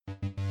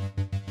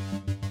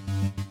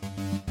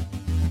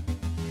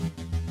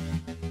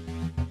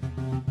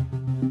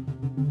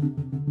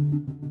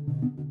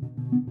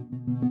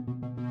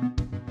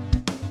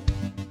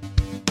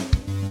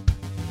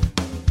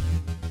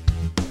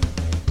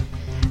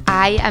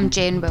I am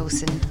Jen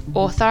Wilson,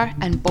 author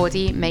and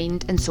body,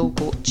 mind and soul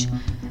coach.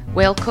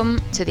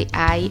 Welcome to the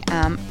I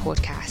Am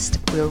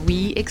podcast, where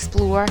we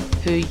explore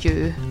who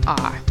you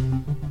are.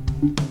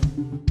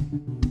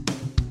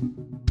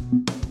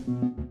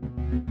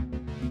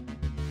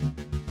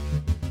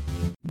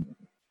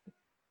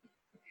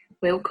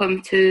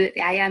 Welcome to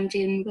the I Am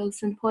Jen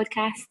Wilson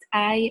podcast.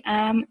 I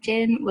am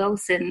Jen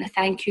Wilson.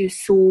 Thank you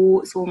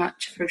so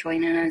much for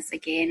joining us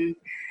again.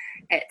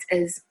 It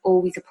is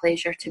always a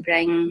pleasure to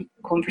bring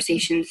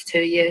conversations to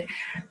you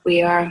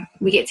where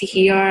we get to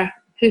hear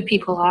who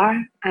people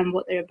are and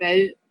what they're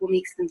about, what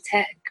makes them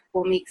tick,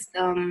 what makes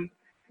them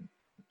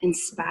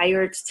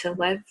inspired to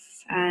live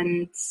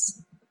and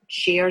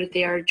share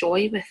their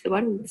joy with the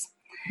world.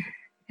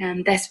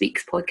 This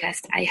week's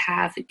podcast, I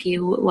have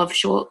Gail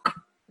Loveshock.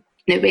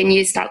 Now, when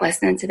you start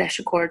listening to this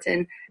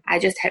recording, I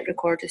just hit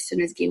record as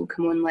soon as Gail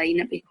came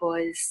online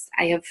because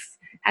I have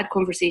had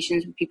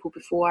conversations with people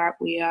before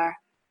where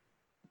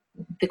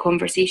the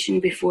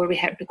conversation before we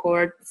hit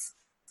record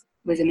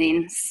was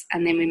immense,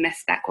 and then we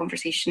missed that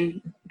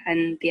conversation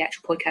and the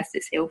actual podcast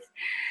itself.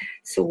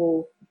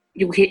 So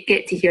you'll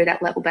get to hear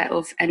that little bit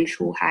of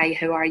intro, hi,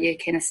 how are you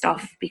kind of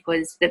stuff,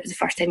 because it was the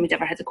first time we'd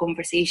ever had a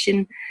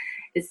conversation.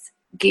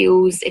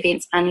 Gail's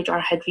events manager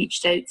had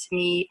reached out to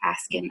me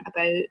asking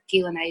about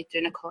Gail and I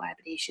doing a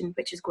collaboration,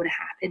 which is going to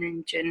happen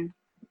in June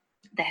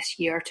this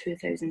year,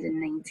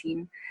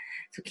 2019.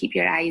 So keep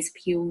your eyes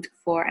peeled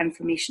for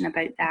information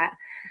about that.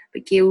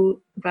 But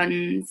Gail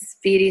runs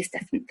various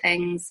different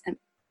things and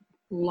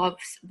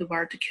loves the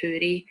word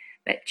Coorie,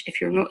 which, if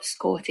you're not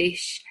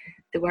Scottish,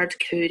 the word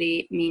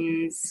Coorie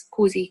means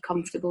cosy,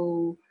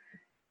 comfortable,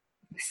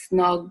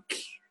 snug.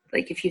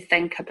 Like if you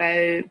think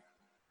about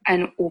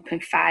an open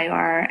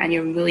fire and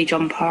your woolly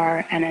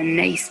jumper and a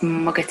nice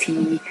mug of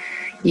tea,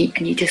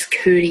 and you just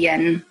Coorie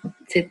in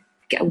to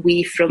get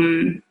away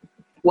from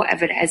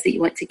whatever it is that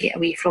you want to get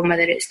away from,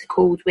 whether it's the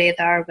cold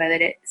weather, whether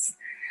it's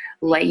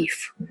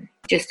life.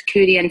 Just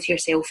Coorie into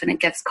yourself and it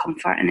gives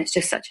comfort, and it's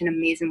just such an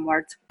amazing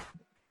word.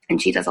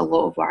 And she does a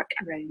lot of work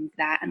around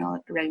that and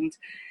around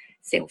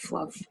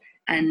self-love.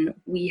 And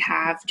we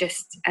have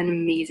just an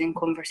amazing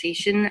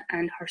conversation,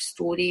 and her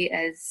story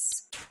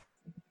is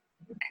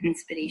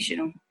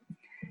inspirational.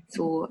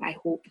 So I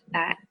hope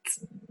that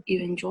you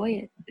enjoy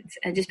it.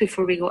 And just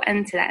before we go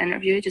into that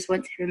interview, I just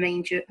want to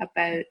remind you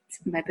about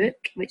my book,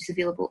 which is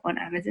available on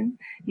Amazon,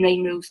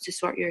 9 Rules to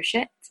Sort Your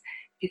Shit.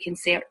 You can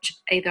search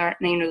either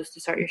 9 Rules to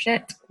Sort Your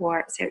Shit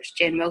or search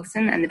Jen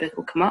Wilson and the book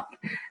will come up.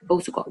 I've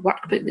also got a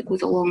workbook that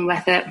goes along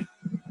with it.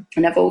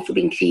 And I've also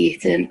been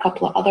creating a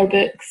couple of other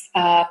books,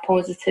 a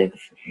positive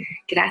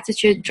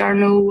gratitude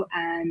journal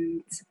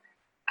and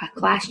a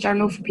class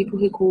journal for people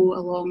who go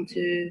along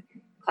to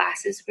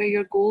classes where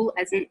your goal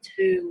isn't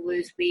to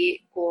lose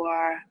weight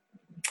or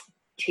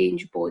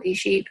change body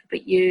shape,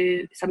 but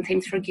you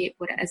sometimes forget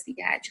what it is that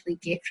you actually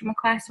get from a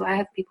class. So I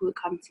have people who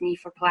come to me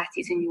for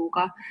Pilates and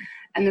yoga,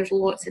 and there's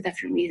lots of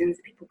different reasons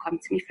that people come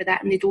to me for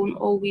that, and they don't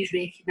always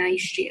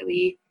recognise straight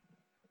away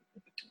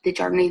the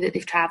journey that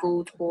they've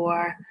travelled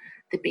or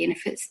the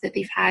benefits that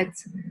they've had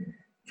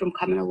from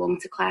coming along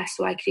to class.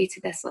 So I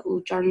created this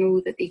little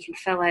journal that they can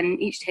fill in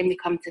each time they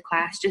come to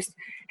class, just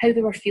how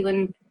they were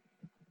feeling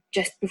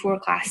just before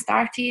class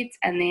started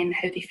and then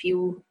how they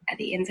feel at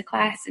the end of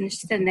class. And it's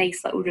just a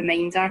nice little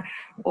reminder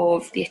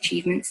of the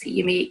achievements that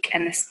you make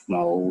in a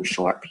small,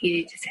 short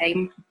period of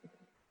time.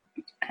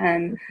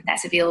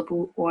 That's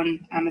available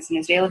on Amazon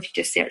as well. If you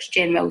just search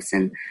Jen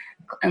Wilson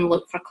and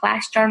look for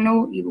class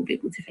journal, you will be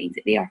able to find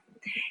it there.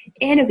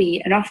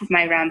 Anyway, enough of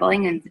my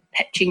rambling and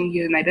pitching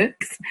you my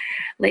books.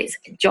 Let's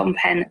jump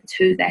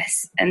into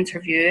this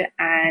interview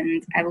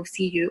and I will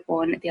see you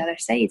on the other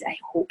side. I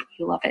hope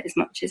you love it as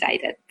much as I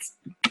did.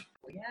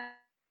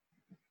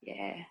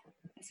 Yeah.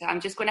 So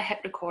I'm just going to hit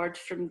record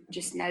from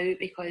just now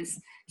because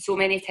so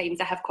many times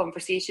I have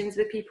conversations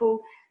with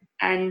people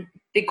and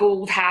the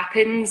gold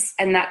happens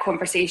in that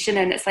conversation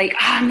and it's like,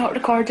 I'm not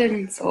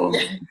recording. So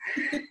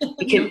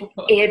you can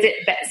edit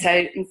bits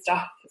out and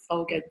stuff. It's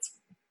all good.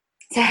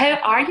 So how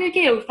are you,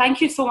 Gail?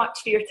 Thank you so much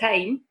for your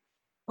time.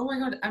 Oh my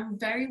God, I'm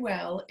very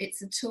well.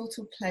 It's a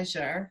total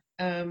pleasure.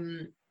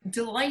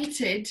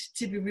 Delighted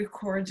to be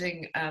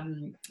recording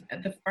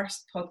the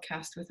first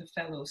podcast with a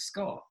fellow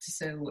Scot.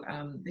 So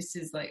this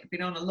is like, I've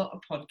been on a lot of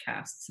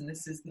podcasts and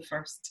this is the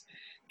first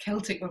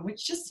Celtic one,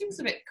 which just seems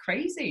a bit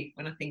crazy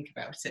when I think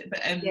about it.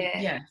 But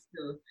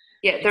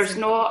there's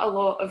not a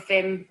lot of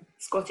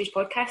Scottish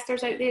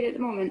podcasters out there at the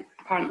moment,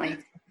 apparently.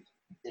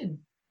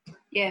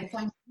 Yeah.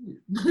 Thank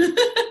you.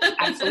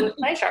 Absolute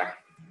pleasure.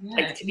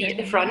 Like to be at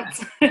the front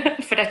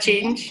for a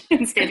change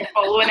instead of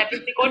following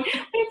everything going,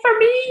 wait for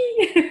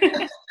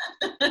me.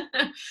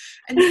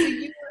 And so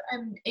you,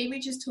 Amy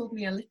just told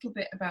me a little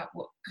bit about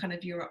what kind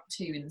of you're up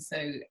to, and so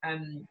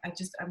I'm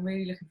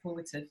really looking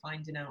forward to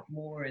finding out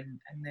more, and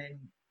then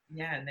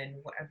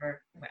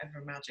whatever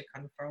magic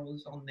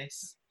unfurls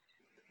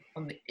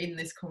in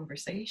this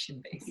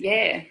conversation,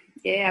 basically.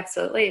 Yeah,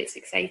 absolutely. It's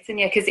exciting.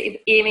 Yeah, because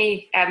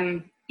Amy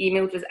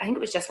emailed us, I think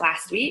it was just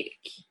last week.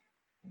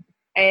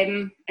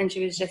 And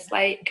she was just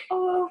like,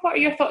 oh, what what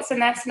are your thoughts on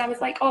this? And I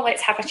was like, oh,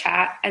 let's have a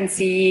chat and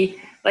see,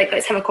 like,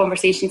 let's have a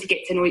conversation to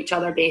get to know each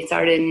other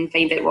better and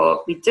find out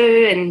what we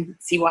do and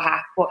see what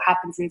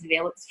happens and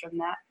develops from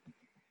that.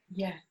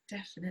 Yeah,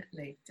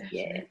 definitely.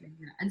 Yeah.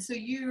 And so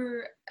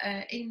you're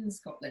in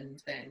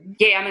Scotland then?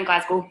 Yeah, I'm in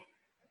Glasgow.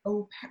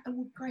 Oh,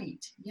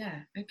 great.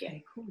 Yeah.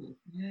 Okay, cool.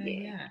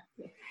 Yeah.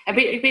 And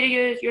where are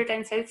you? You're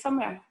down south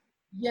somewhere?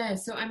 Yeah,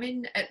 so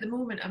at the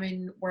moment I'm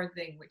in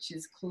Worthing, which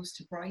is close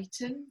to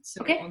Brighton,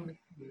 so okay. On the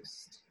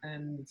coast.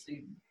 So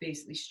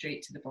basically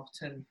straight to the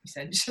bottom,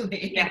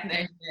 essentially.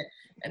 Yeah.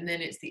 And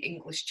then it's the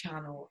English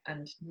Channel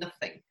and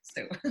nothing.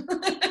 So you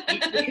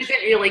couldn't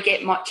really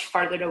get much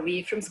further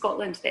away from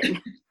Scotland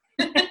then.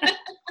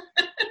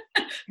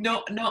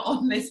 Not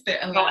on this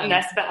bit of land. Not on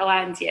this bit of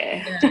land,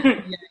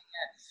 yeah.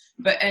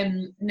 But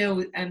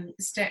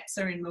steps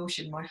are in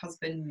motion. My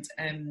husband,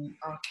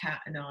 our cat,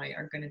 and I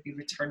are going to be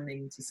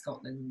returning to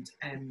Scotland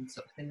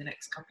sort of in the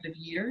next couple of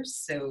years.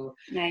 So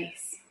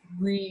nice.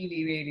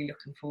 Really, really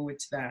looking forward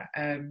to that.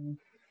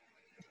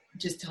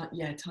 Just time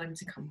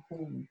to come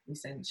home,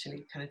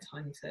 essentially. Kind of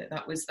time to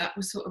that was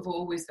sort of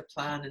always the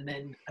plan, and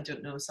then I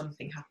don't know,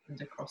 something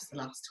happened across the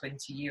last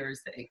 20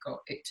 years that it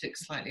took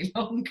slightly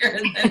longer,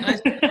 and then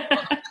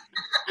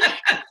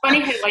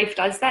funny how life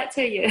does that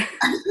to you.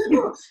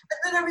 And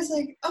then I was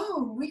like,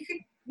 oh, we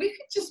could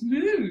just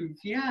move,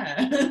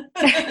 yeah.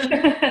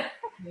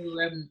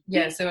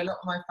 So a lot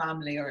of my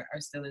family are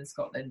still in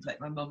Scotland. Like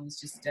my mum's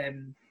just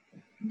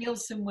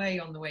Nielsen Way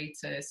on the way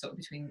to sort of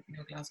between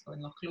Glasgow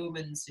and Loch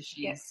Lomond, so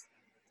she's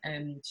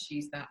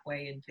that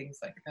way and things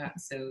like that.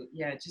 So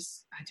yeah,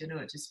 just I don't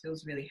know, it just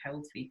feels really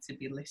healthy to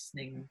be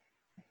listening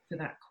for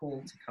that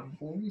call to come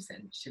home,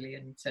 essentially,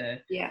 and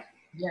to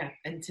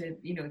and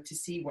to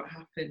see what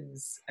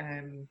happens.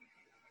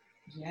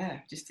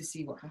 Just to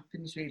see what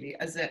happens, really.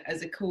 As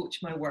a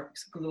coach, my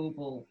work's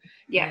global.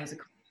 As a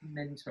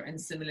mentor, and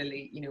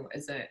similarly,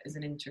 as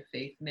an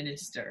interfaith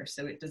minister.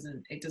 So it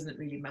doesn't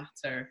really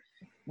matter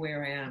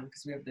where I am,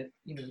 because we have the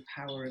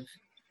power of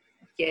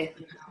the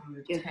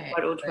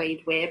World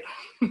Wide Web.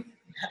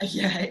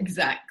 Yeah,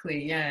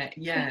 exactly.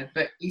 Yeah.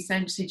 But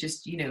essentially,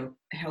 just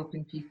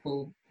helping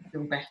people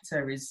feel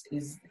better is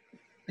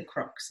the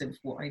crux of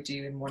what I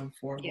do in one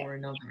form or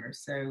another.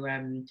 So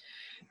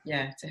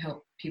to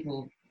help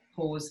people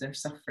pause their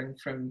suffering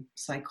from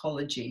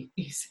psychology,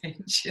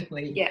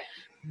 essentially.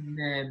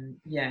 And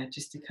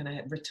just to kind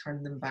of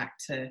return them back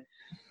to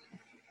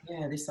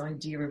this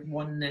idea of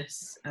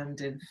oneness and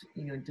of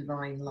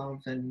divine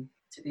love, and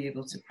to be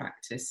able to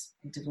practice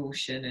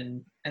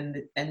devotion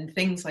and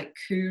things like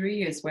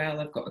Kuri as well.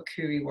 I've got a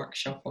Kuri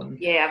workshop on.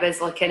 I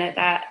was looking at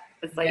that.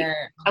 It's like,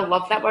 I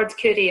love that word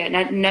Kuri, and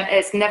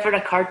it's never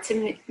occurred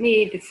to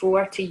me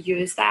before to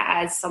use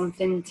that as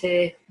something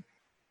to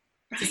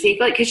say,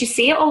 like, because you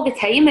say it all the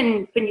time,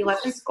 and when you live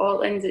in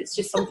Scotland, it's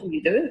just something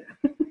you do.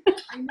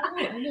 I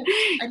know.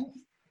 And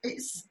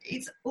it's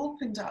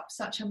opened up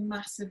such a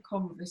massive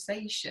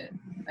conversation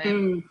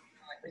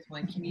with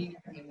my community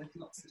and with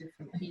lots of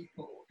different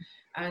people.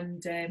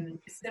 And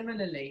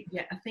similarly,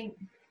 I think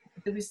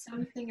there was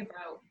something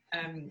about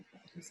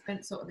I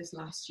spent sort of this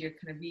last year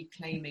kind of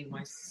reclaiming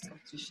my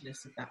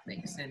Scottishness, if that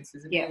makes sense.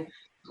 There's a real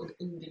sort of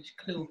English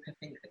cloak, I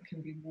think, that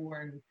can be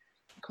worn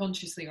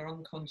consciously or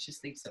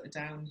unconsciously sort of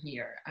down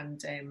here.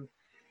 And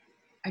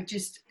I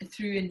just,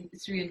 through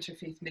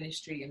interfaith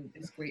ministry and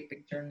this great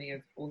big journey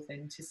of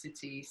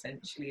authenticity,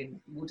 essentially, and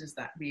what does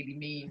that really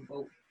mean?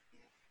 Well,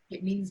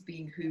 it means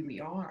being who we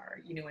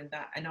are,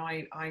 and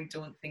I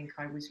don't think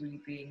I was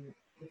really being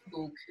the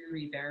full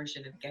Kuri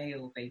version of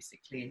Gail,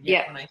 basically. And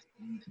yet when I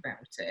think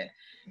about it,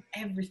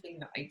 everything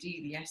that I do,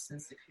 the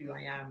essence of who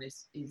I am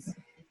is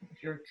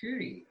pure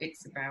Kuri.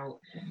 It's about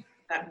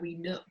that wee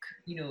nook,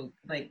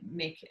 like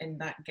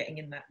getting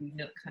in that wee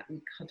nook, that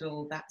wee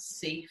cuddle, that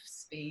safe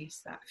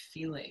space, that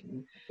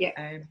feeling.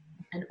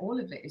 And all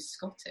of it is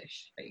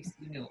Scottish based,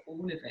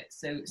 all of it.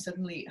 So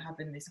suddenly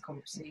having this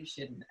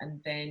conversation, and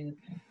then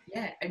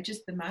and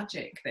just the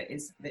magic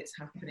that's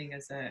happening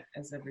as a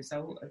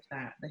result of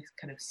that, this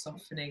kind of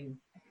softening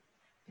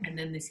and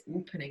then this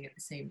opening at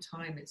the same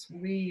time. It's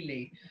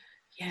really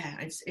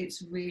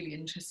it's really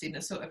interesting. I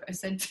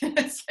said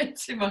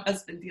to my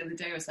husband the other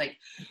day, I was like,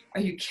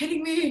 are you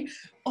kidding me?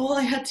 All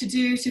I had to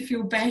do to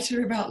feel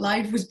better about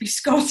life was be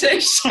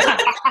Scottish.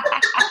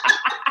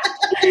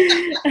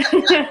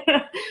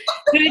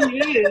 Who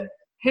knew?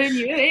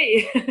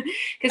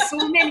 Because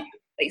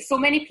so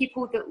many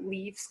people that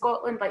leave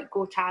Scotland, like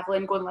go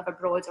travelling, go and live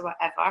abroad or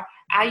whatever,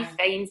 I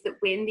find that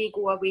when they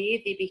go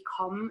away, they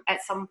become,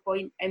 at some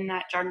point in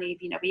that journey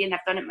being away, and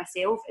I've done it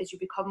myself, is you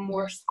become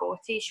more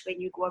Scottish when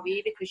you go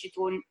away, because you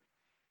don't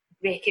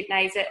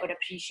recognise it or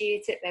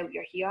appreciate it while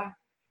you're here.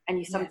 And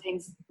you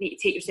sometimes need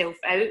to take yourself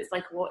out. It's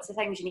like lots of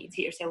things, you need to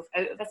take yourself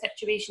out of a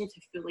situation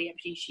to fully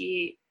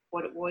appreciate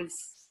what it was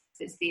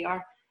that's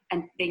there.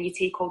 And then you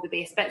take all the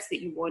best bits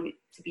that you want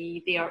to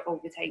be there all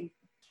the time.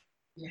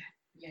 Yeah,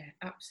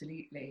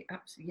 absolutely.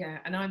 Yeah,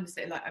 and I'm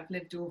like, I've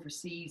lived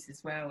overseas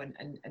as well,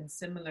 and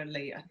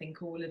similarly, I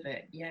think all of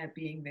it,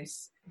 being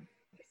this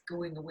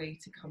going away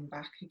to come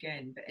back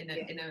again, but in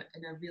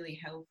a really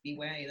healthy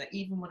way. Like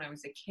even when I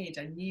was a kid,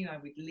 I knew I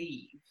would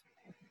leave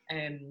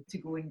to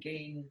go and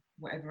gain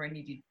whatever I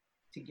needed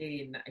to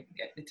gain that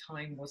at the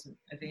time wasn't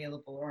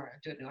available, or I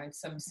don't know, I had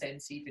some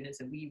sense even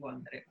as a wee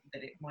one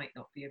that it might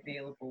not be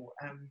available.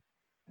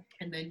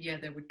 And then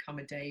there would come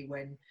a day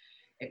when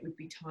it would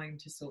be time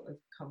to sort of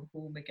come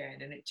home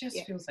again, and it just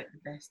feels like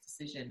the best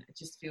decision. I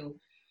just feel,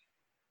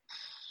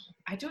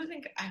 I don't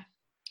think I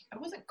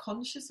wasn't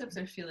conscious of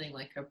there feeling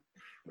like a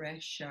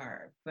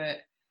pressure, but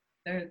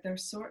there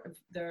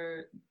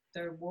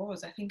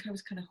was. I think I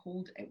was kind of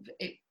holding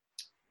it.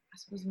 I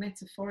suppose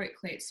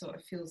metaphorically, it sort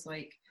of feels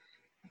like,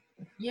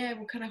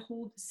 we're kind of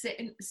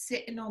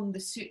sitting on the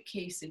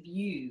suitcase of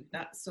you,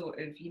 that sort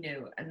of,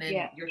 and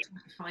then you're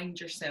trying to find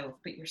yourself,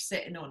 but you're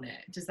sitting on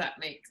it. Does that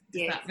make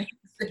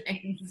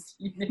sense?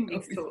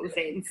 Makes total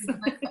sense.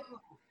 Like,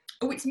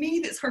 oh, it's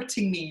me that's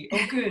hurting me.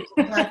 Oh, good.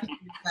 I'm glad you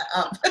picked that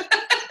up.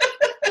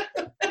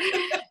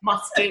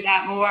 Must do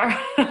that more.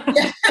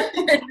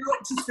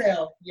 Note to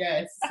self.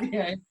 Yes.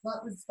 Yeah.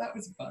 That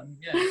was fun.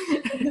 Yeah.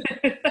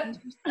 And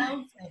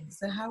yourself then.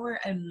 So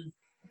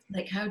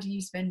how do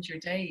you spend your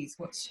days?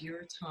 What's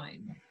your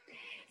time?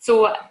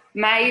 So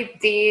my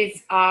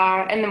days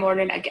are, in the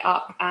morning I get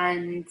up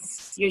and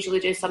usually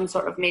do some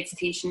sort of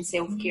meditation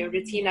self-care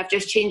routine. I've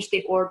just changed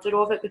the order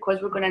of it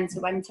because we're going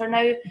into winter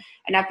now,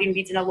 and I've been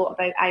reading a lot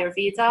about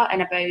Ayurveda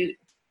and about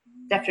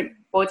different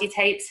body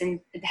types and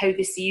how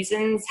the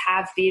seasons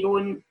have their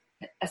own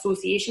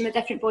association with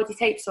different body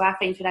types. So I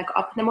find when I get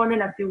up in the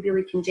morning I feel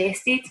really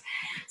congested,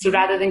 so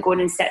rather than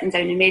going and sitting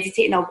down and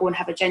meditating, I'll go and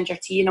have a ginger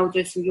tea and I'll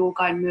do some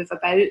yoga and move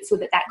about so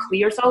that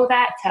clears all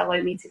that to allow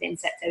me to then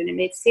sit down and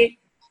meditate.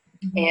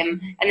 In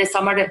the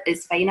summer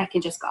it's fine, I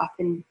can just get up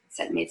and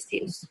sit and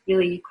meditate. It's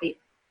really quite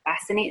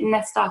fascinating,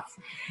 this stuff.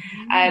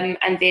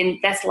 And then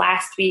this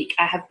last week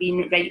I have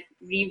been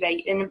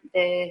rewriting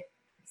the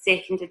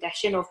second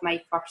edition of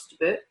my first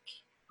book.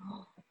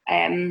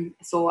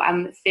 So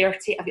I've got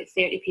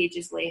 30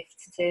 pages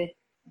left to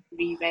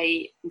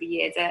rewrite,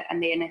 re-edit,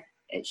 and then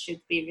it should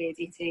be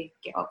ready to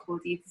get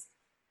uploaded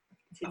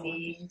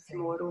today,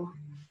 tomorrow.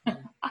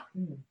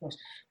 Gosh.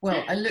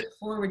 Well, I look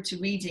forward to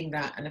reading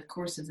that, and of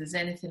course if there's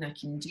anything I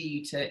can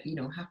do to,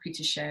 happy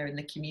to share in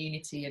the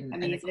community and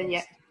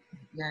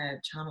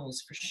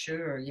channels for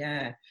sure.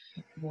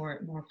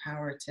 More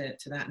power to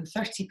that. And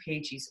 30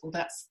 pages,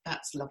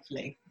 that's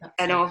lovely.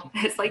 I know, lovely.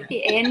 It's like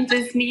the end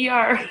is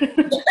near.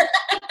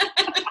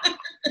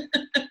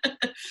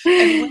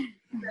 And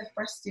the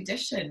first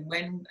edition,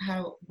 when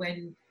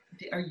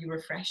are you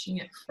refreshing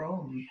it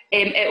from?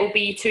 It will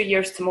be 2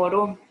 years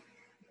tomorrow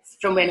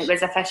from when it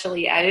was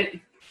officially out.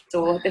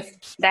 So this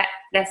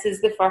is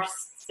the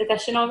first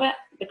edition of it.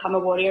 Become a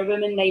Warrior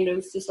Woman, 9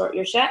 Rules to Sort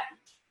Your Shit.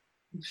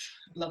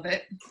 Love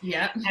it.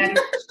 Yeah.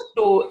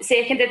 So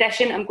second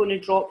edition, I'm going to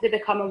drop the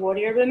Become a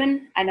Warrior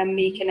Woman, and I'm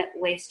making it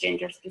less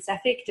gender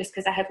specific, just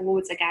because I had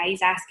loads of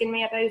guys asking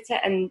me about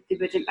it and they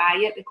wouldn't buy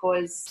it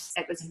because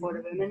it was for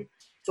a woman.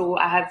 So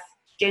I have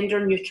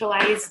gender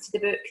neutralised the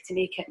book to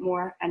make it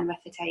more in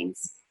with the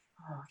times.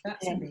 Oh,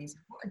 that's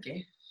amazing. What a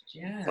gift.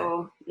 Yeah.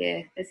 So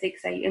it's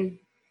exciting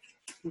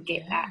to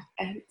get that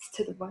out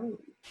to the world.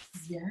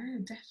 Yeah,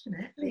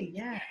 definitely.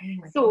 Yeah.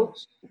 Oh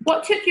gosh.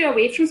 What took you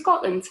away from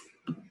Scotland?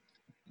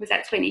 Was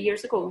that 20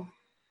 years ago?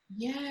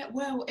 Yeah,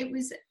 well, it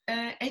was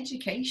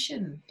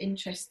education,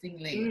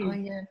 interestingly.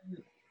 I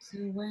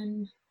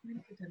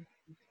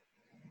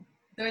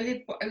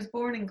was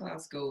born in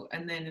Glasgow,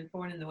 and then I was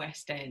born in the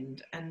West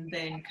End, and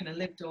then kind of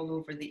lived all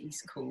over the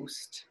East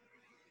Coast,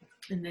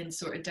 and then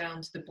sort of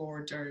down to the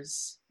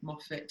borders,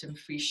 Moffat and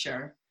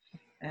Frisia.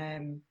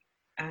 You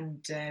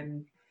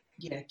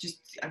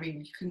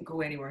couldn't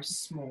go anywhere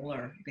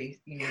smaller,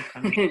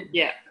 kind of.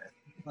 Yeah.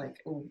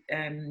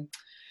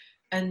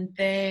 And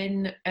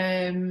then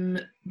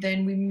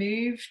we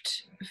moved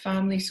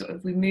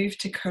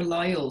to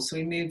Carlisle, so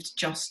we moved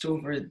just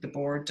over the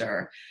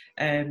border,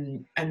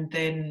 and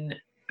then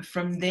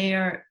from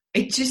there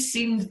it just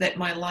seemed that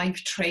my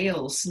life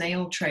trail,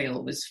 snail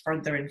trail, was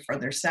further and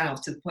further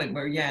south, to the point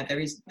where there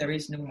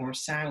is no more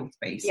south,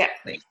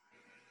 basically.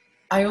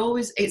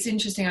 It's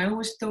interesting, I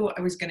always thought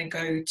I was going to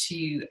go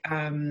to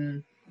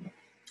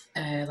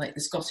like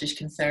the Scottish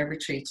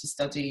Conservatory to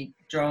study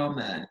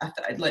drama.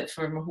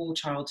 For my whole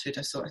childhood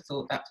I sort of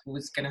thought that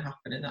was going to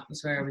happen and that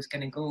was where I was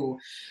going to go,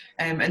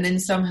 and then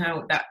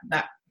somehow that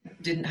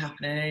didn't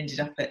happen, and I ended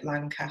up at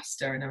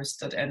Lancaster, and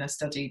I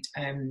studied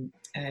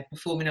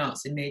performing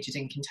arts and majored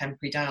in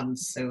contemporary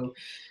dance. So,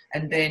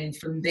 and then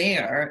from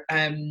there,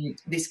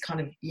 this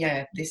kind of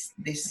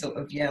this sort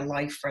of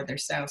life further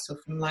south. So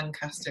from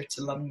Lancaster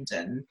to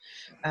London,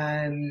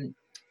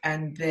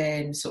 and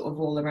then sort of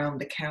all around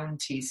the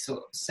counties,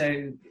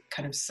 so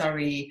kind of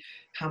Surrey,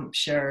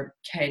 Hampshire,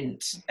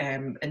 Kent,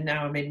 and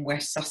now I'm in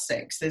West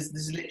Sussex.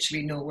 There's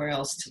literally nowhere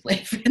else to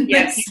live in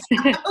this.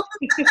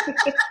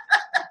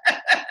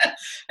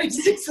 It's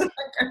just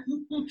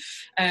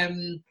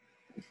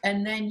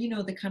and then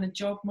the kind of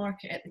job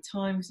market at the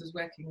time, because I was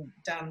working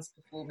dance,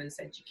 performance,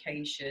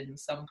 education,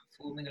 some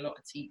performing, a lot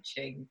of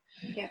teaching.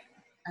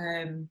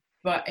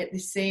 But at the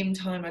same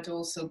time, I'd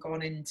also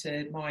gone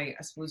into my,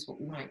 I suppose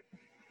what we might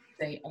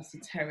say,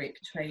 esoteric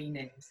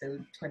training. So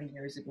 20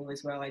 years ago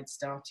as well, I'd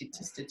started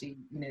to study,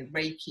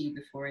 Reiki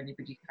before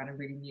anybody kind of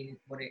really knew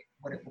what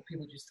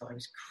people just thought I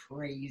was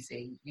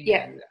crazy,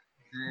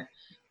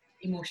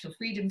 emotional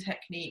freedom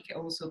technique,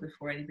 also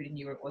before anybody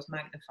knew what it was,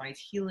 magnified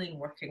healing,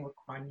 working with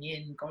Kuan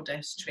Yin,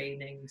 goddess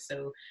training.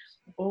 So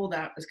all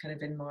that was kind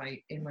of in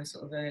my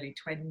sort of early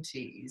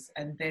 20s.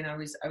 And then I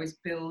was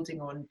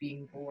building on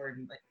being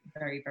born like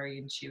very, very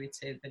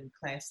intuitive and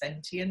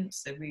clairsentient,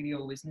 so really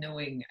always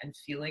knowing and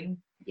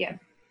feeling. Yeah.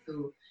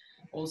 So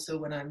also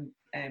when I'm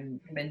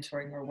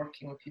mentoring or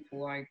working with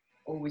people, I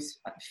always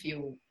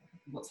feel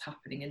what's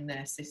happening in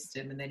their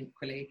system, and then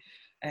equally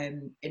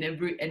in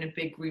a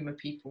big room of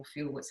people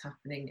feel what's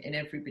happening in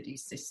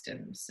everybody's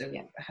system. So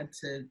I had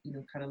to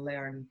kind of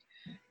learn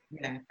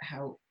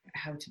how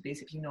to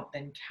basically not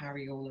then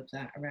carry all of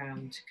that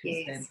around,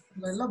 because then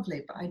they're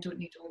lovely but I don't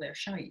need all their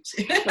shite.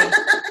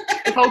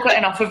 We've all got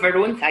enough of our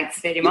own,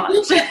 thanks very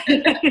much.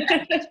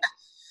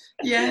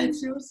 Yeah,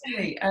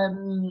 totally.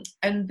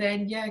 And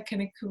then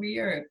kind of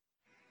career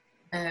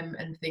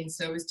and things.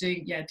 So I was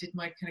did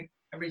my kind of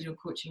original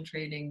coaching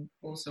training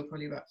also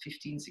probably about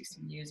 15-16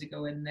 years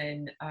ago, and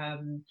then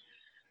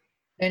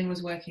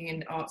was working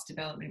in arts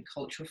development,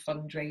 cultural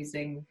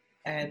fundraising.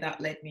 That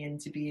led me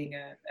into being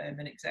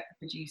an executive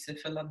producer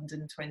for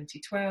London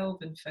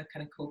 2012, and for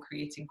kind of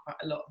co-creating quite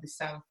a lot of the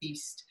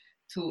Southeast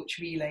Torch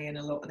Relay and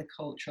a lot of the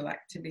cultural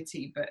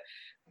activity. But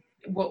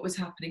what was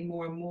happening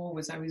more and more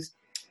was I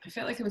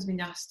felt like I was being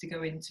asked to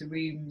go into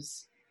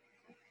rooms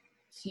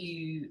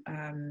to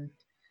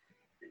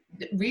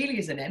really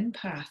as an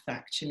empath,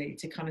 actually,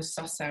 to kind of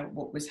suss out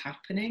what was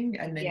happening,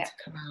 and then to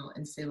come out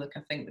and say, look,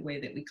 I think the way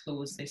that we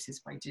close this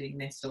is by doing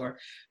this, or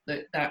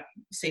that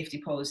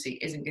safety policy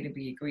isn't going to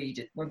be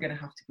agreed, we're going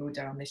to have to go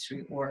down this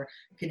route, or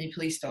can you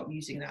please stop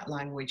using that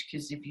language,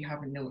 because if you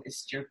haven't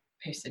noticed, you're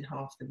pissing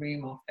half the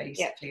room off,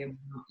 basically, and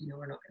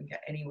we're not going to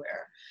get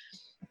anywhere.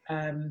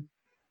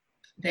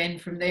 Then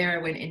from there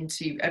I went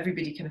into,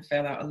 everybody kind of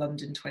fell out of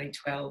London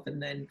 2012, and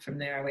then from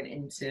there I went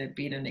into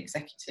being an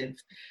executive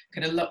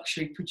kind of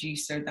luxury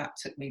producer. That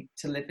took me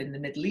to live in the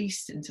Middle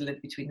East, and to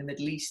live between the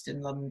Middle East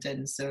and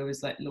London. So I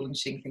was like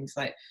launching things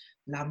like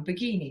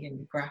Lamborghini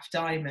and Graf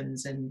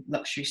Diamonds and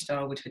luxury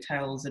Starwood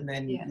hotels, and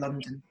then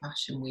London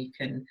Fashion Week,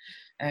 and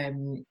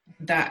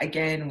that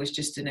again was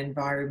just an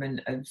environment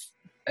of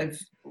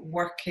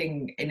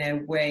working in a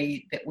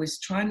way that was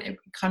trying to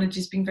kind of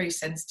just being very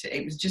sensitive.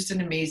 It was just an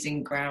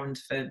amazing ground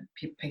for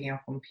picking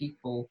up on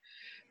people.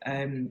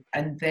 And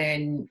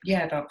then,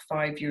 about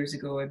 5 years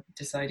ago, I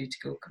decided to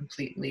go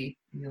completely,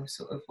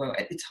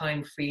 at the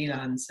time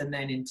freelance, and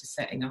then into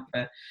setting up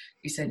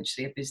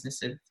essentially a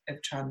business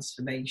of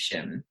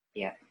transformation.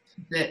 Yeah.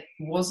 That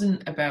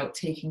wasn't about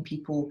taking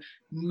people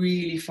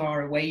really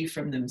far away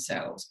from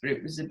themselves, but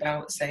it was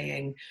about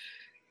saying,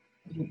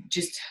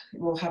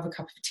 we'll have a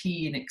cup of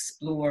tea and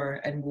explore,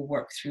 and we'll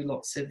work through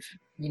lots of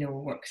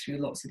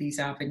these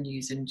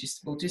avenues, and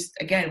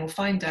we'll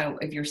find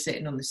out if you're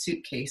sitting on the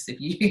suitcase of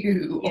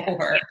you,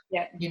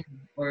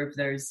 or if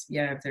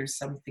there's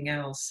something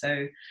else.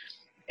 So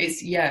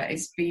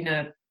it's been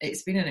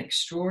an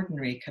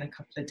extraordinary kind of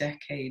couple of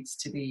decades,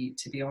 to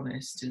be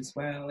honest, as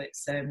well.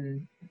 It's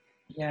and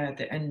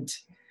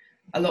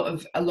a lot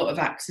of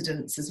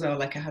accidents as well.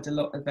 Like I had a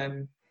lot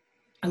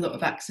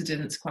of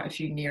accidents, quite a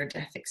few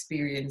near-death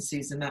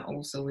experiences, and that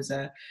also was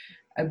a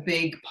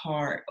big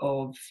part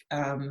of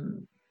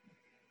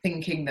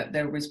thinking that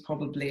there was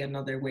probably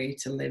another way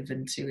to live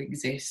and to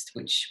exist,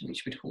 which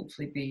would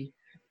hopefully be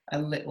a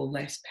little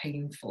less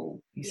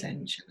painful,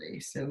 essentially.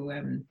 So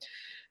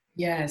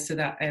so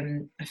that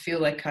I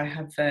feel like I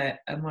have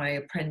my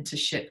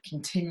apprenticeship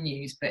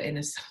continues, but in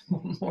a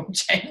somewhat more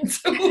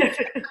gentle.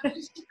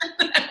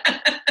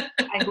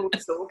 I hope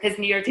so, because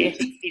near-death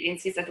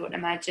experiences, I don't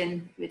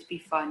imagine, would be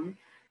fun.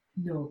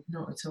 No,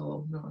 not at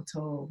all. Not at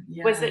all.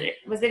 Yeah. Was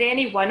there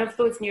any one of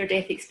those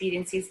near-death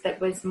experiences that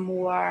was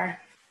more,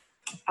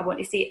 I want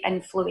to say,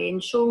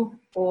 influential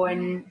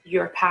on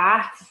your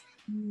path?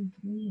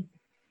 Mm-hmm.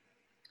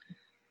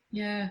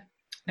 Yeah.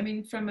 I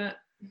mean,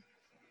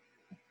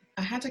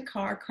 I had a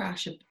car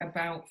crash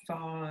about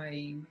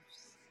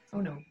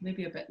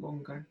maybe a bit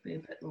longer,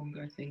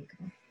 I think.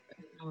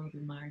 How long have I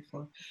been married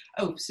for?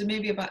 So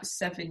maybe about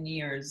 7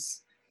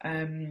 years.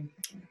 7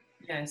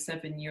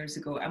 years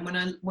ago. And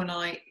when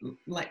I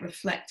like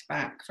reflect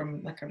back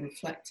from like a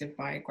reflective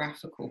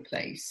biographical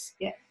place,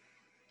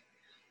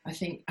 I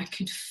think I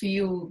could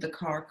feel the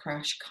car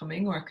crash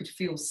coming, or I could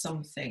feel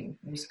something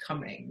was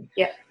coming.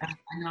 Yeah.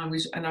 And I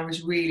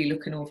was really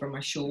looking over my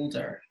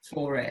shoulder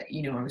for it.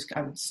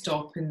 I would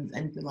stop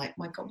and be like,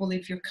 my God, well,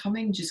 if you're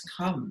coming, just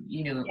come.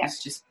 It was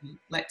just,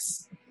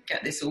 let's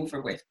get this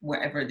over with,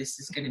 whatever this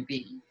is going to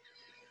be.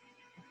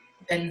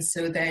 And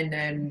so then,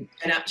 and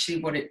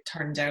actually what it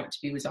turned out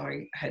to be was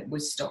I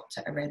was stopped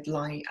at a red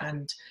light,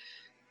 and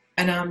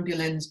an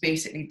ambulance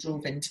basically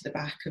drove into the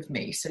back of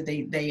me. So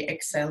they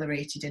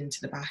accelerated into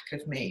the back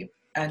of me,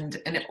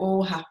 and it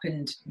all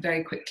happened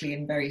very quickly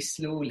and very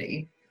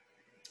slowly.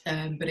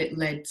 But it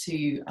led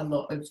to a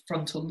lot of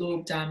frontal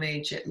lobe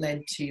damage. It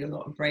led to a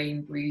lot of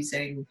brain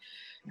bruising.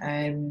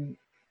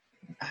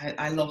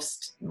 I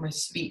lost my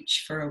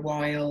speech for a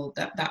while.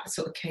 That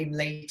sort of came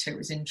later. It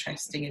was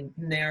interesting, and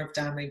nerve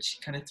damage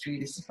kind of through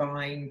the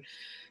spine.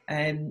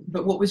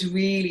 But what was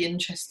really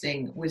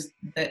interesting was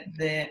that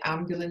the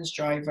ambulance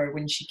driver,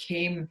 when she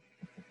came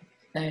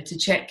to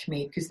check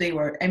me, because they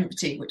were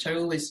empty, which I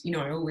always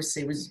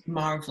say was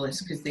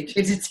marvellous, because they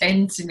could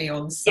attend to me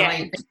on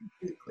site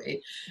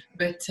basically.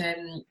 But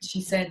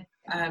she said,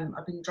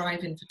 I've been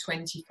driving for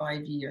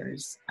 25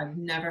 years. I've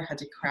never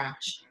had a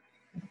crash.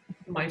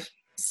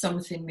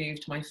 Something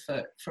moved my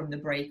foot from the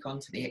brake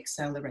onto the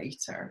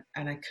accelerator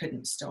and I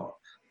couldn't stop,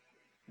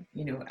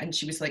 and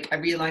she was like, I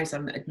realize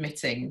I'm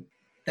admitting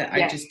that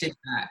I just did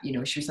that,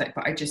 she was like,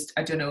 but I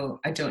don't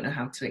know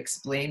how to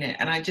explain it.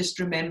 And I just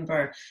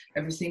remember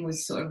everything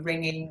was sort of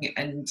ringing,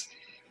 and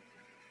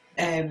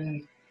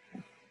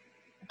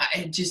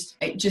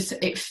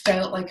it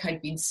felt like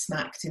I'd been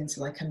smacked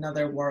into like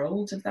another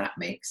world, if that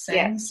makes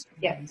sense.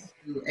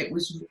 It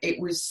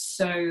was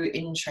so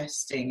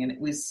interesting, and it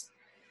was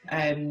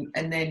and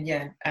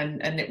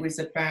it was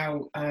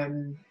about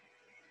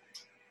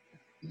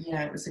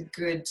it was a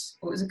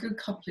good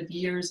couple of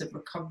years of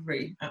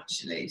recovery,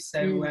 actually.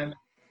 So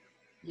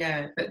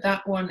but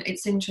that one,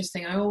 it's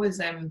interesting. I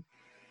always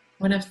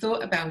when I've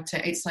thought about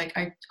it, it's like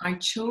I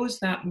chose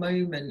that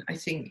moment, I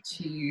think,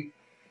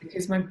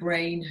 because my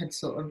brain had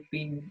sort of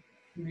been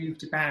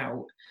moved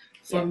about.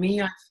 For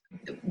me,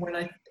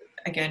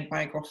 again,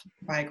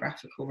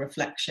 biographical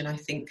reflection, I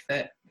think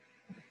that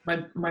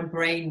my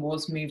brain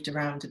was moved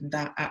around, and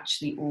that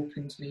actually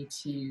opened me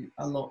to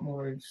a lot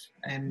more of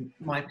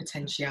my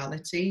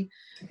potentiality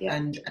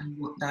and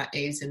what that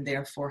is, and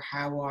therefore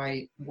how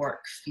I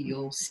work,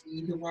 feel,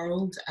 see the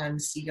world,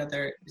 and see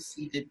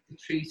the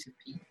truth of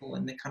people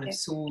and the kind of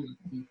soul of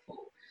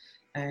people.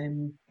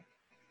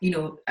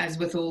 As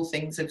with all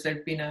things, if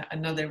there'd been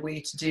another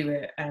way to do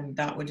it,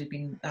 that would have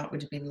been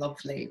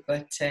lovely.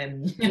 But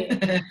there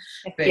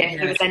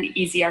was an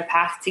easier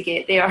path to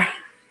get there.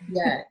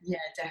 Yeah,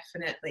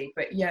 definitely.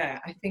 But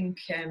I think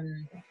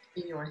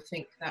I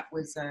think that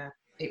was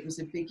it was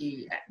a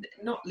biggie,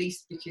 not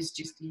least because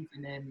just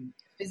even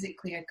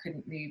physically I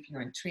couldn't move.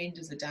 I trained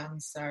as a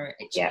dancer.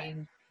 It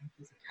changed my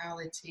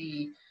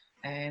physicality.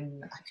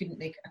 I couldn't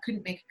make a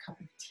cup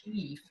of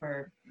tea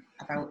for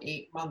about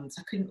 8 months.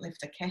 I couldn't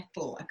lift a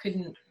kettle. I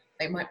couldn't,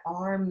 my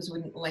arms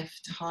wouldn't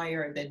lift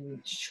higher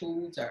than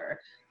shoulder.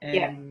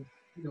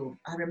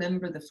 I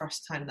remember the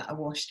first time that I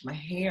washed my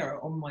hair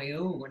on my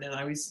own, and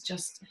I was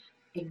just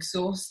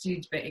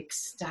exhausted but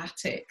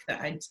ecstatic that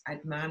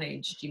I'd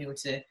managed,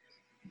 to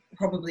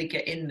probably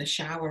get in the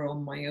shower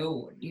on my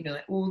own,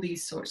 like all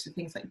these sorts of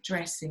things, like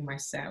dressing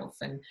myself,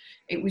 and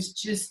it was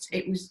just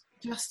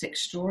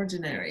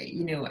extraordinary,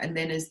 and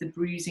then as the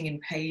bruising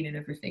and pain and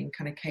everything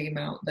kind of came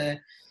out, the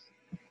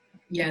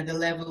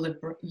level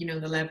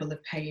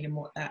of pain and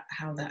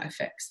how that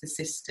affects the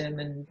system,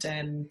 and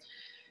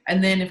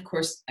then of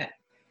course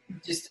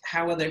just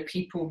how other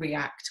people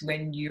react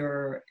when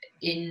you're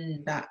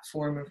in that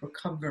form of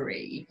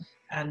recovery.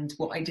 And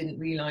what I didn't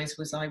realize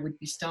was I would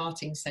be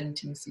starting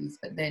sentences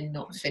but then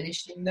not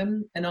finishing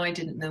them, and I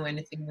didn't know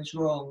anything was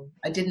wrong.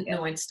 I didn't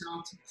know I'd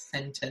started the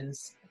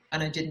sentence,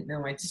 and I didn't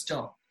know I'd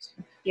stopped.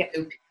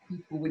 So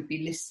people would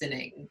be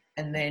listening,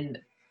 and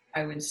then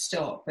I would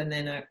stop, and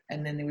then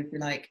they would be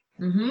like,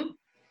 and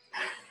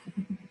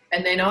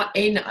then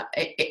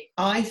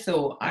I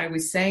thought I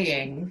was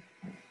saying,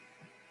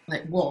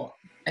 like, what?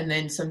 And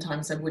then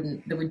sometimes there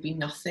would be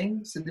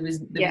nothing. So there was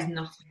nothing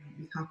that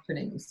was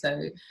happening.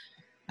 So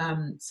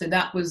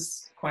that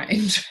was quite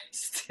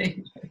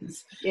interesting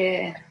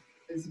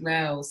as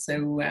well.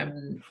 So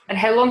and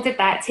how long did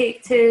that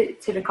take to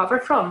recover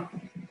from?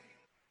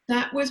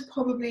 That was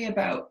probably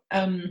about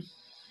I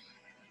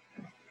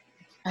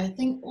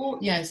think all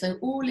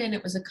in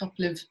it was a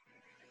couple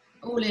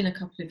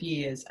of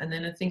years, and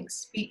then I think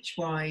speech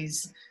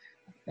wise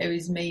it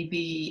was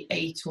maybe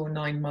 8 or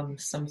 9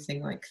 months,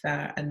 something like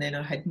that, and then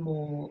I had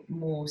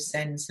more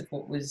sense of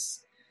what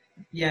was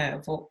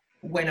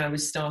when I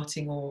was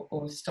starting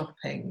or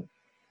stopping.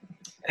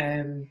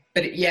 But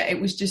it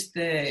was just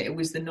the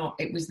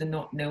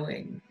not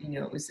knowing,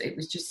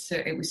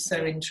 it was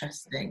so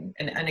interesting,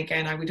 and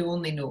again I would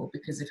only know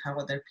because of how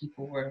other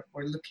people were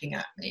looking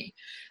at me.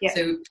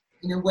 So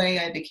in a way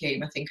I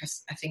became, I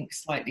think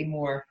slightly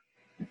more,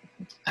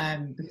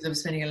 because I was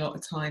spending a lot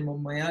of time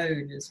on my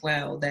own as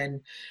well, then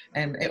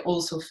it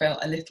also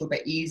felt a little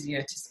bit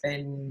easier to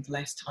spend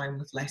less time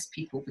with less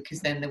people,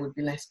 because then there would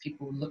be less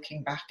people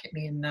looking back at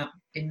me in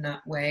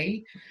that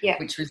way,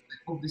 which was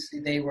obviously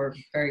they were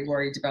very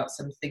worried about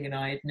something and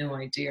I had no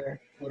idea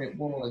what it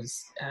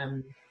was.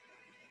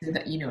 So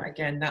that,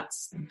 again,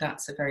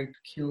 that's a very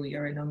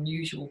peculiar and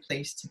unusual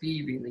place to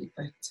be, really.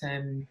 But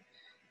I'm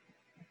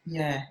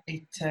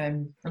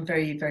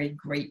very, very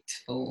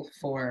grateful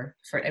for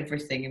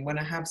everything. And when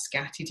I have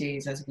scatty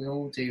days, as we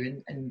all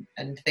do,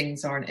 and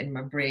things aren't in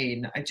my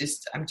brain, I'm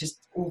just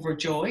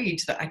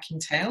overjoyed that I can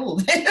tell.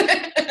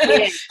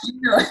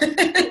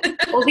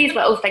 all these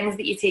little things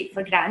that you take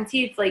for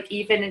granted, like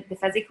even the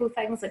physical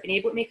things, like being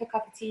able to make a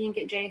cup of tea and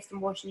get dressed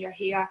and washing your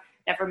hair,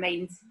 never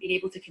mind being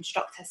able to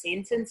construct a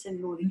sentence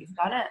and know that you've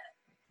done it.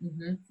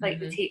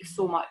 We take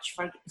so much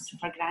for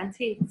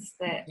granted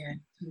that totally.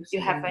 You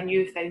have a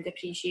newfound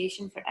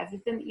appreciation for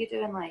everything that you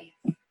do in life.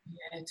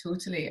 Yeah,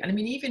 totally. And I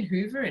mean, even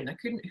hoovering, I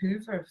couldn't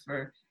hoover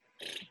for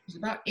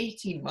about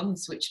 18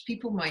 months, which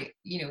people might,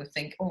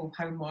 think, oh,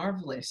 how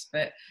marvelous.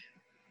 But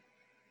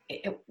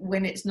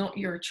when it's not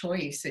your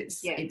choice,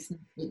 it's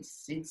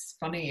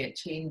funny. It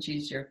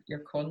changes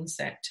your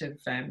concept of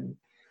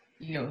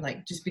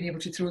like just being able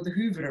to throw the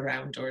hoover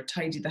around or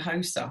tidy the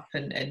house up,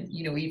 and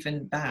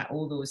even that,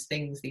 all those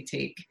things, they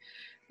take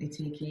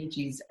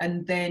ages.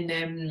 And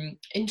then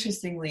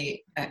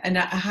interestingly, and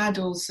I had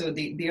also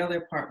the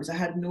other part was I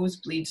had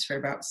nosebleeds for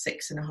about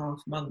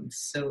 6.5 months,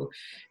 so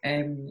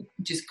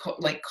just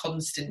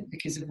constant,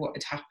 because of what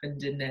had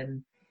happened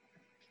in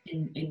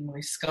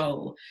my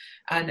skull.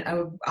 And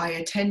I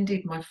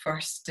attended my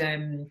first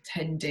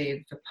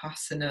 10-day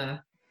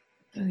Vipassana.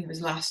 I think it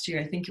was last year.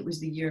 I think it was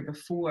the year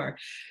before.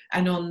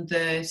 And on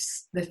the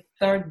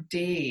third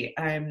day,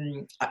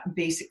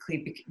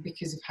 basically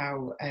because of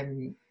how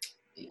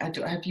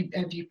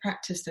have you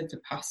practiced a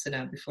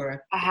Vipassana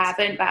before? I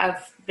haven't, but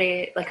I've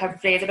read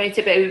about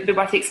it. But it would be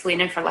worth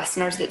explaining for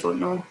listeners that don't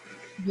know.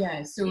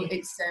 Yeah, so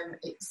it's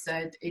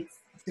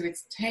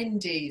 10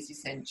 days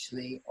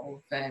essentially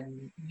of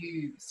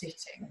you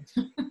sitting.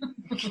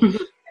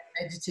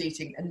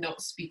 Meditating and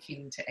not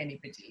speaking to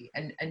anybody,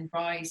 and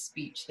by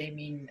speech they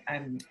mean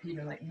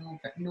like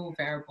no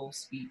verbal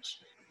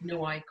speech,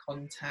 no eye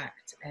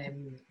contact,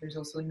 there's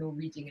also no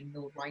reading and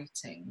no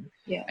writing.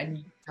 And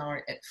you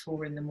start at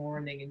 4 a.m.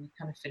 and you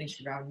kind of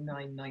finish around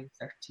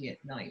 9:30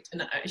 at night.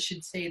 And I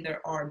should say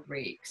there are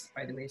breaks,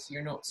 by the way, so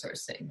you're not sort of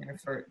sitting there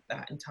for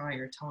that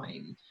entire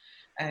time,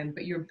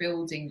 but you're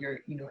building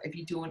your, if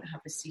you don't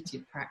have a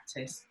seated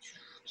practice,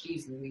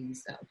 geez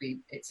Louise,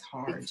 it's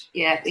hard.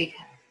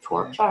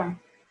 Torture.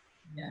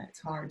 Yeah, it's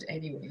hard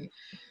anyway.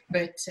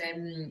 But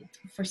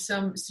for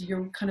some, so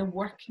you're kind of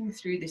working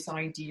through this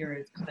idea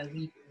of kind of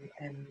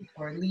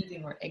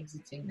leaving or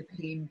exiting the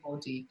pain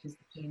body, because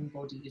the pain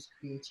body is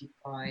created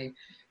by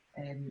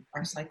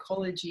our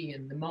psychology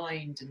and the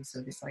mind, and so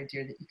this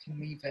idea that you can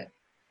leave it,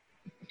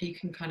 you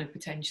can kind of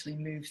potentially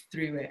move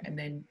through it and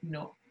then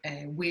not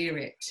wear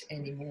it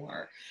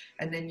anymore.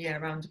 And then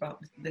around about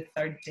the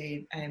third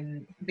day,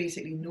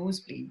 basically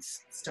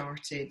nosebleeds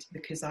started,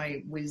 because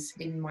I was,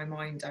 in my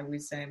mind, I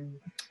was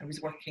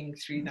working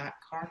through that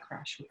car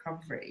crash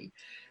recovery,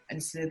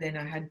 and so then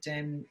I had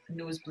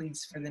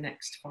nosebleeds for the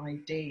next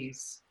 5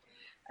 days.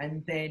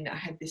 And then I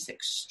had this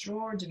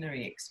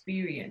extraordinary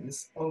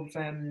experience of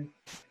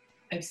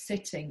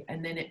sitting,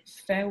 and then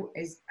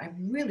I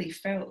really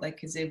felt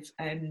like as if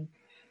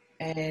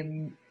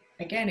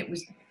again, it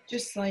was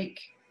just like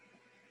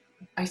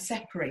I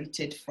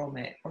separated from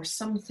it, or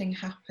something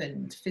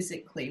happened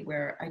physically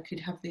where I could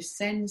have this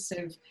sense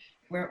of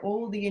where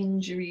all the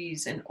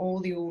injuries and all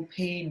the old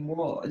pain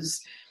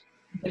was,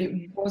 but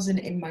it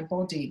wasn't in my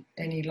body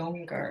any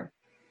longer.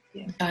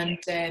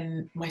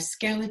 And my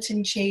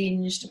skeleton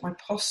changed, my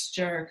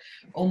posture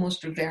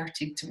almost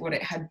reverted to what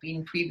it had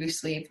been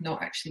previously, if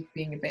not actually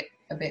being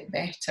a bit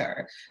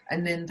better.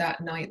 And then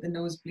that night the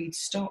nosebleed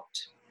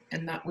stopped,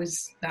 and that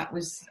was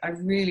I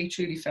really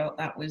truly felt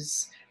that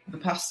was the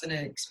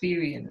Vipassana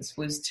experience,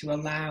 was to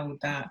allow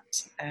that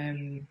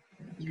to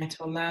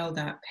allow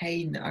that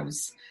pain that I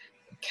was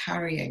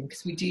carrying,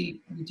 because we do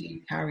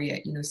carry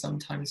it,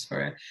 sometimes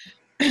for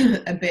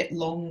a bit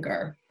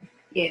longer.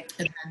 And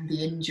then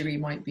the injury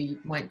might be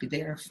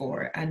there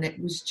for, and it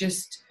was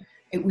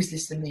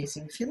this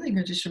amazing feeling.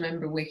 I just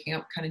remember waking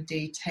up kind of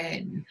day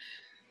 10,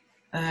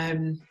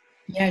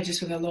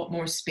 just with a lot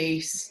more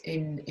space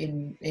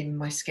in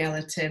my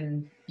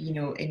skeleton,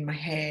 in my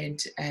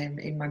head,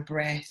 in my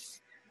breath.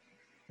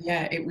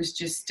 It was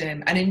just,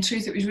 and in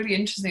truth, it was really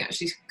interesting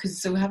actually,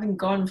 because so having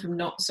gone from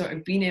not sort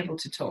of being able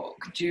to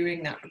talk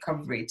during that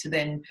recovery to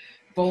then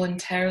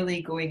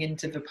voluntarily going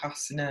into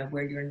Vipassana,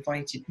 where you're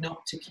invited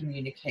not to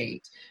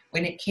communicate,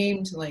 when it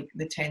came to like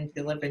the 10th,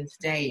 11th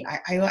day,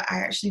 I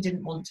actually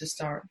didn't want to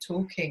start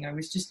talking. I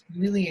was just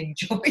really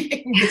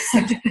enjoying this.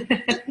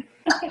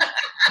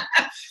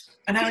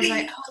 And I was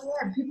like, oh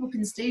yeah, people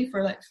can stay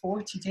for like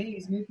 40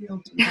 days, maybe I'll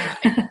do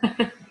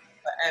that.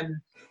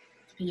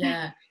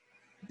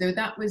 But so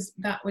that was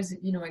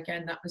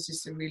again, that was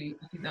just I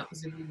think that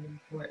was a really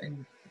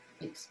important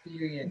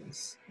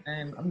experience.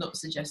 I'm not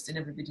suggesting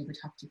everybody would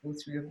have to go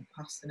through a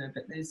Vipassana,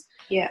 but there's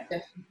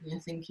definitely, I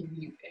think, if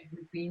you've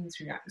been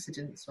through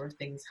accidents or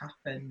things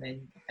happen,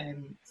 then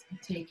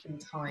taking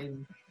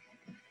time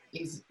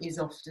is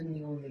often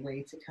the only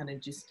way to kind of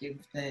just give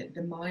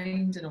the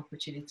mind an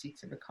opportunity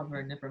to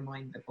recover, never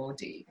mind the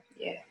body.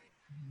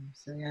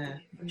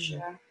 For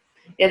sure.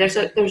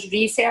 There's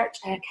research.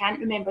 I can't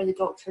remember the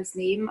doctor's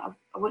name.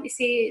 I want to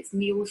say it's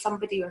Neil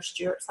somebody or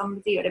Stuart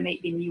somebody, or it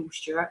might be Neil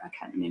Stewart. I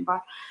can't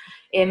remember.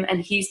 And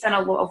he's done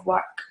a lot of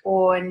work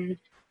on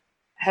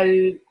how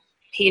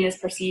pain is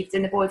perceived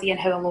in the body, and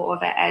how a lot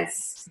of it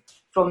is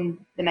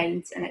from the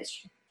mind, and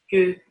it's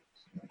you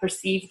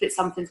perceive that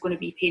something's going to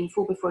be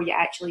painful before you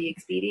actually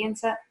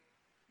experience it.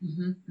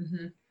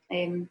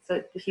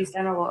 So he's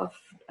done a lot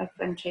of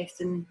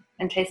interesting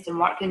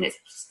work, and it's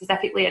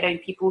specifically around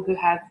people who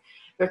are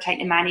trying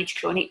to manage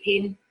chronic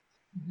pain,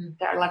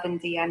 that are living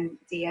day in,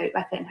 day out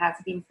with it and have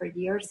been for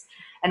years.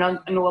 And I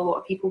know a lot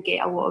of people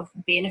get a lot of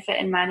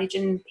benefit in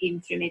managing pain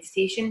through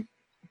meditation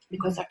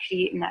because they're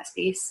creating that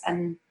space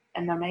in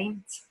their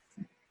minds.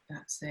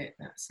 That's it.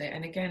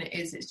 And again,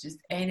 it's just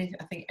I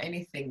think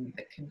anything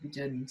that can be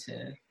done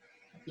to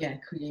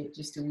create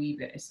just a wee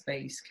bit of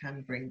space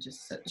can bring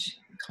just such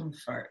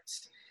comfort,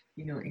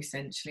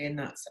 essentially. And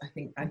that's, I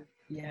think, I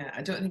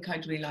don't think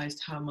I'd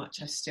realised how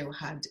much I still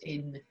had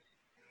in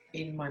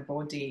my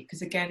body,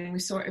 because again, we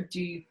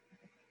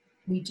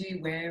do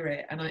wear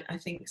it, and I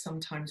think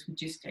sometimes we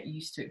just get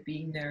used to it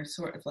being there,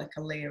 sort of like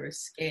a layer of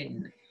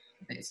skin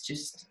that's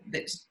just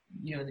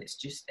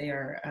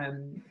there,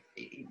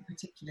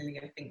 particularly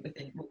I think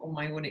within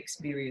my own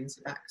experience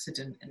of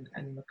accident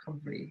and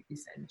recovery,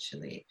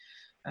 essentially.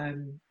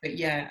 But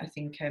yeah, I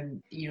think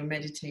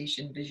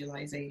meditation,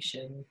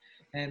 visualization,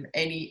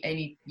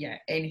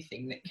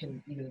 anything that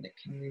can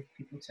move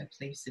people to a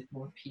place of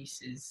more peace,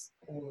 is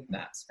all of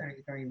that's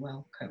very, very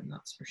welcome.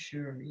 That's for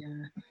sure.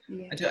 Yeah.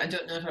 I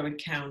don't know if I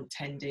would count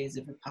 10 days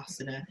of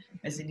Vipassana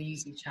as an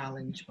easy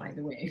challenge, by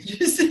the way.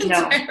 Just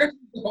no.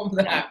 Of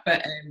that,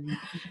 but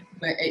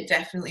it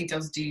definitely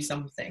does do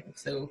something.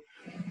 So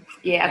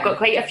yeah, I've got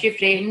quite a few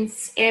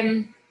friends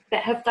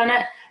that have done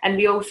it, and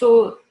we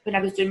also, when I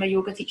was doing my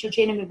yoga teacher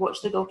training, we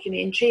watched a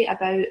documentary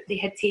about they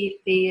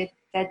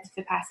did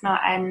Vipassana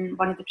in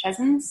one of the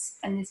prisons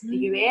in the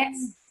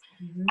US,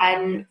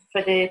 and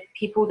for the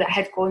people that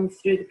had gone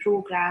through the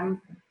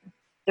program,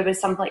 there was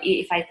something like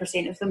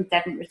 85% of them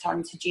didn't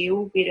return to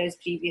jail, whereas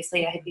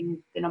previously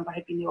the number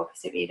had been the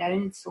opposite way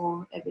around.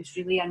 So it was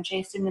really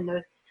interesting, and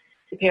the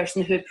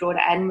person who brought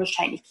it in was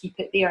trying to keep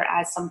it there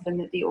as something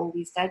that they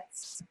always did.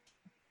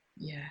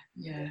 Yeah.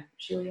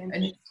 It's really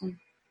interesting.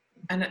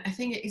 And I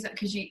think it is that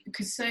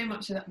because so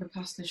much of that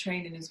Vipassana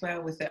training as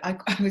well with it, I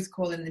was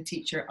calling the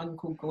teacher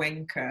Uncle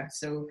Goenka.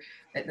 So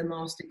at the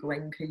Master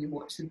Goenka, you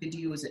watch the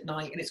videos at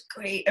night, and it's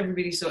great.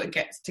 Everybody sort of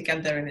gets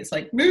together, and it's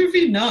like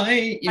movie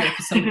night,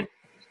 because somebody's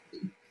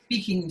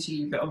speaking to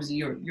you, but obviously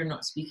you're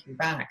not speaking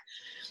back.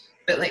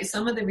 But like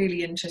some of the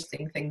really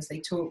interesting things they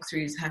talk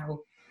through is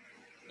how,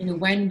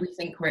 when we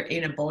think we're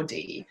in a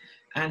body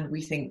and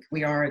we think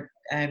we are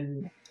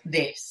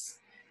this,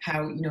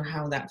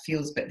 how that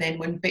feels. But then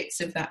when bits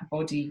of that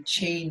body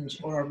change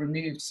or are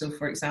removed, so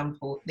for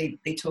example, they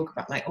talk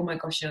about like, oh my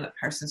gosh, that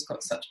person's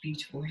got such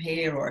beautiful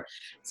hair or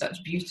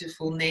such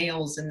beautiful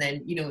nails, and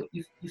then you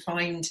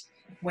find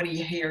one of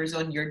your hairs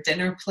on your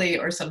dinner plate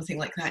or something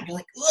like that, and you're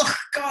like, oh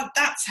God,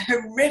 that's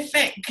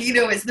horrific,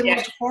 it's the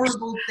most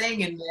horrible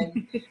thing. And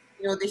then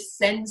this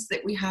sense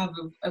that we have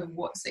of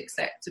what's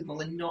acceptable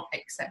and not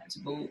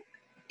acceptable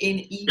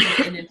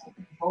even in a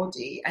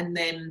body, and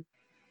then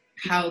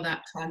how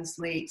that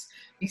translates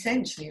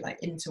essentially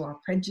like into our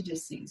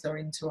prejudices or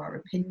into our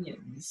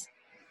opinions,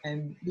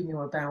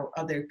 about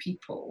other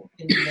people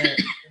in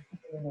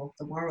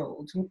the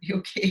world.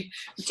 Okay.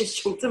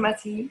 Just choked on my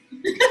tea.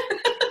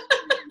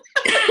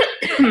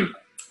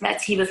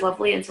 That tea was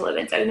lovely until it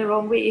went down the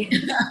wrong way.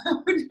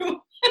 Oh,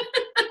 no.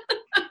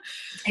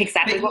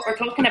 Exactly what we're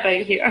talking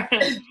about here.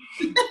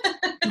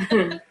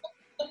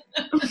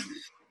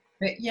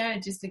 But yeah,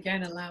 just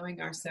again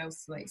allowing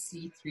ourselves to like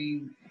see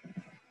through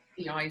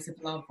the eyes of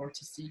love, or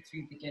to see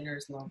through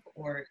beginner's love,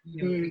 or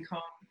we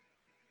can't,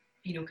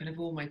 kind of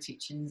all my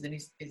teachings, and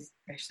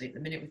especially at the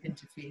minute with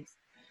interfaith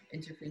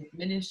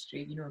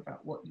ministry,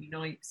 about what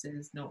unites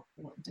us, not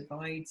what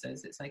divides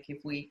us. It's like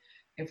if we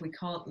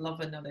can't love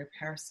another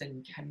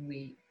person, can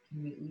we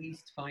at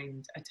least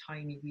find a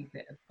tiny wee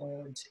bit of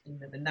God in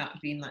them, and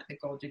that being like the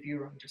God of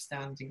your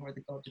understanding or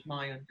the God of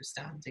my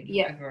understanding,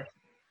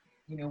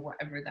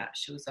 whatever that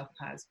shows up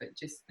as. But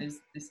just there's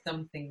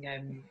something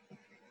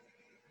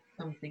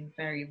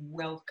very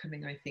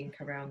welcoming, I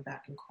think, around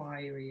that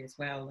inquiry as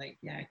well. Like,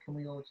 can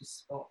we all just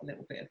spot a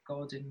little bit of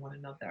God in one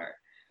another?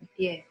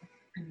 Yeah.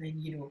 And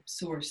then,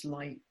 source,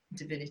 light,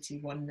 divinity,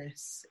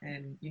 oneness,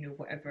 and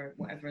whatever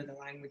the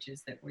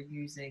languages that we're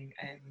using,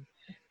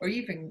 or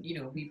even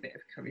a wee bit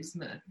of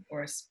charisma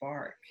or a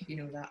spark,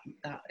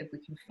 that if we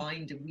can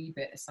find a wee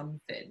bit of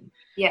something,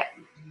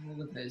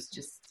 all of us,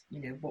 just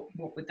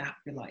what would that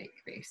be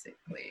like,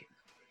 basically?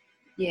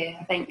 Yeah,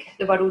 I think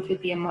the world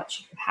would be a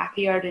much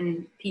happier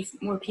and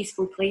more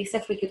peaceful place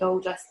if we could all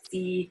just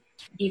see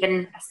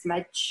even a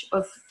smidge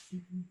of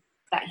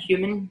that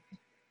human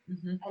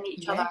in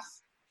each other.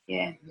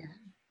 Yeah,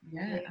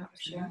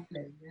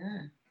 absolutely.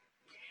 Yeah,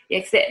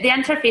 because the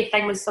interfaith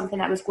thing was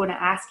something I was going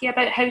to ask you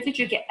about. How did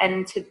you get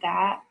into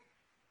that?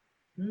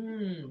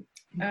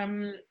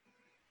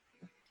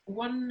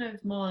 One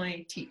of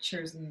my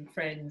teachers and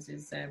friends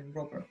is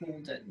Robert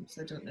Holden.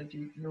 So I don't know if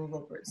you know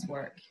Robert's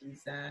work.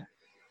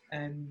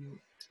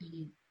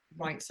 He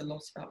writes a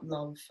lot about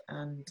love,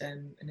 and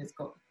has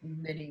got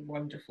many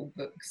wonderful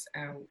books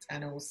out,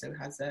 and also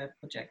has a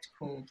project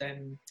called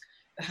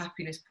the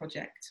Happiness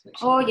Project,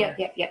 which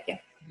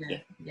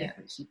yeah,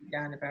 which she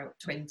began about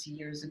 20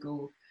 years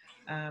ago.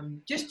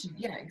 Just to,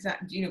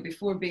 exactly,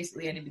 before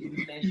basically anybody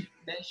was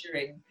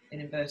measuring, in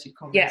inverted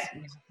commas,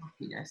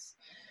 happiness.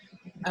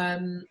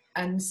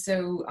 And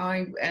so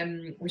I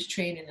was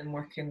training and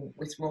working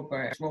with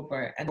Robert,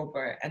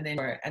 and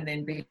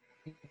then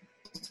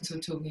also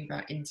talking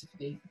about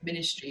interfaith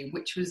ministry,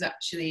 which was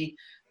actually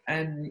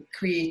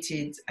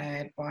created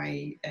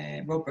by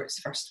Robert's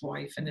first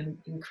wife, an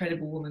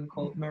incredible woman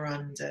called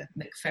Miranda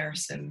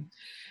McPherson.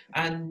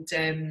 And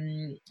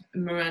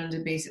Miranda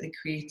basically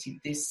created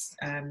this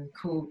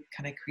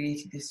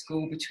created this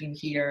school between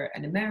here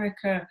and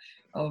America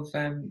of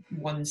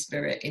One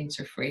Spirit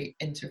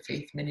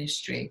interfaith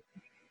ministry.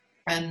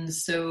 And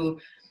so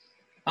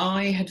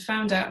I had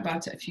found out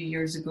about it a few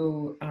years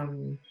ago.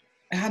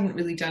 I hadn't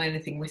really done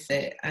anything with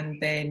it,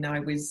 and then I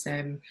was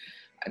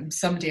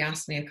somebody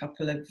asked me a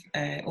couple of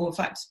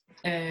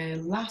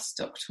last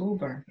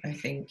October, I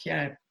think,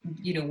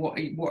 what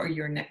are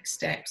your next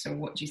steps, or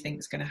what do you think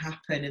is going to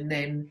happen? And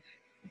then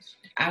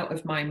out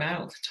of my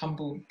mouth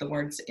tumbled the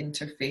words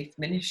interfaith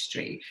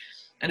ministry,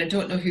 and I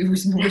don't know who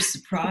was more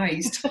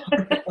surprised,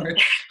 or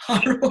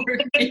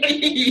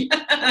me.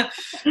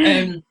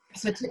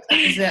 So I took that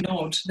as a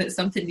nod that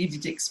something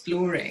needed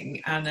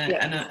exploring, and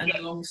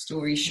a long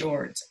story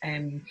short,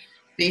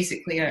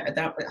 basically I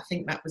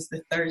think that was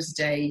the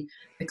Thursday.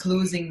 The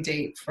closing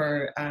date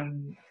for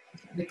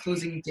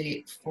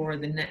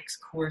the next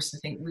course, I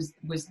think, was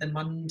the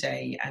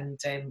Monday, and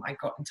I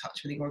got in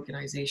touch with the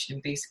organisation,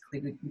 and basically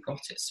we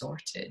got it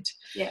sorted.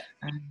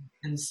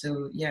 And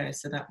so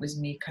that was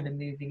me kind of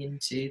moving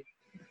into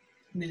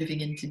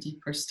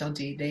deeper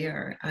study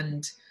there.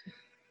 And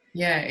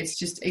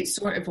it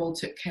sort of all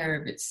took care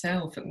of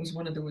itself. It was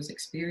one of those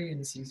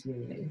experiences,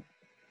 really.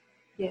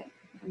 Yeah,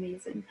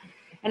 amazing.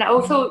 And I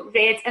also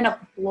read in a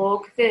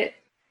blog that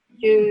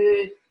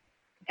it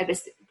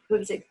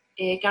was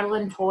Girl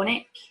and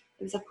Tonic.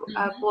 It was a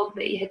blog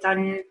that you had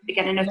done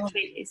beginning of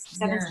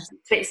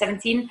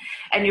 2017,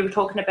 and you were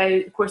talking about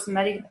the Course in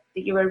Miracles,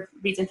 that you were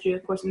reading through A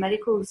Course in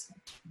Miracles.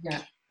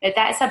 Yeah. Now,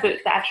 that's a book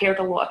that I've heard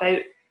a lot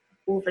about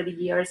over the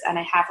years, and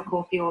I have a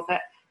copy of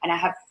it, and I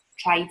have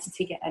tried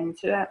to get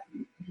into it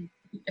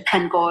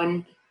and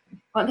gone,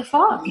 what the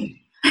fuck?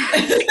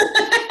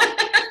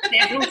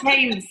 Several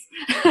times.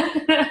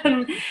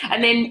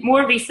 And then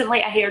more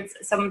recently I heard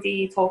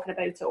somebody talking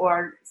about it,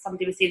 or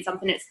somebody was saying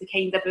something. It's the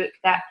kind of book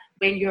that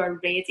when you're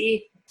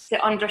ready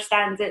to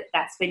understand it,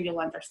 that's when you'll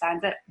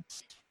understand it.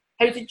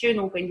 How did you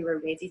know when you were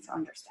ready to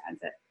understand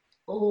it?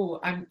 Oh,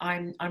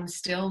 I'm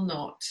still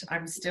not.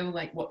 I'm still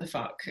like, what the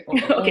fuck?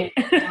 Okay.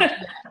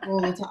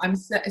 All the time. I'm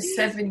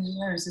 7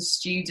 years a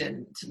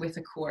student with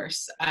a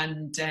course,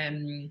 and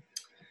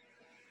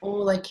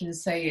all I can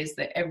say is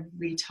that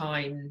every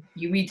time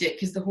you read it,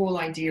 because the whole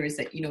idea is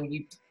that,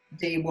 you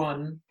day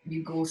one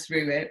you go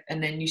through it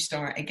and then you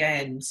start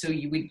again. So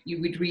you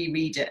would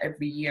reread it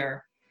every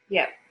year.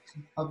 Yeah.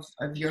 Of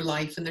your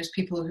life, and there's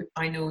people who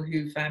I know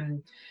who've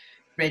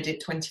read it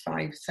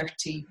 25,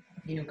 30,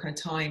 kind of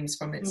times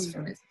from its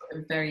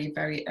very,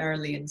 very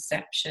early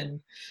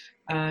inception.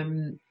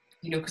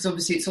 Because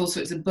obviously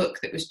it's a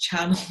book that was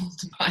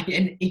channeled by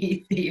an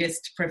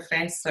atheist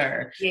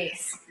professor.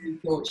 Yes. Who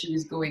thought she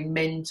was going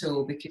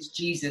mental because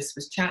Jesus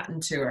was chatting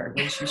to her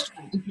when she was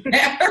trying to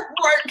get her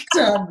work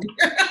done.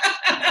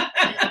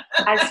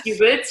 As you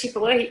would, she'd be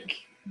like,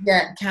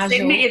 casual.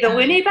 Send me to the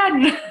loony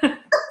bin.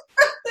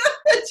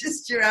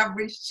 Just your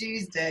average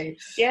Tuesday.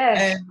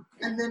 Yeah.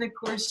 And then, of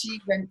course, she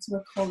went to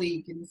a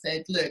colleague and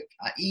said, look,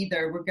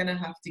 either we're going to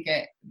have to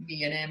get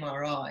me an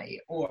MRI,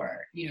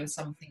 or,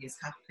 something is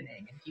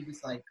happening. And he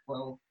was like,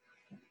 well,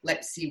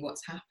 let's see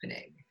what's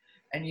happening.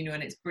 And,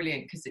 and it's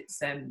brilliant because it's,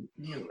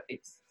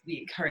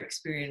 her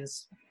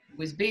experience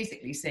was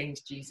basically saying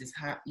to Jesus,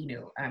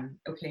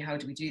 okay, how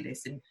do we do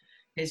this? And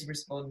his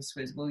response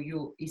was, well,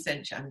 you'll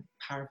essentially, I'm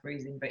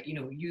paraphrasing, but,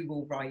 you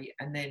will write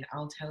and then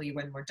I'll tell you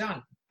when we're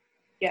done.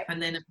 Yeah.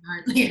 And then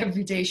apparently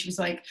every day she was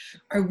like,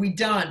 are we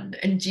done?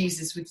 And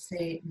Jesus would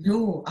say,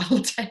 no,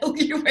 I'll tell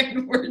you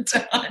when we're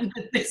done.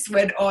 And this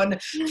went on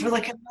for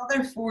like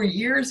another 4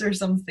 years or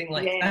something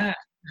like that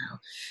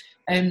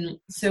now.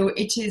 So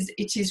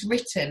it's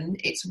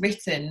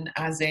written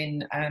as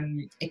in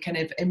a kind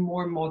of a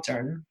more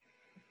modern,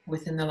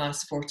 within the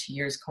last 40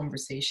 years,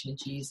 conversation of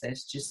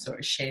Jesus, just sort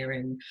of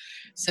sharing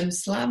some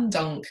slam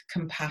dunk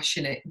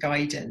compassionate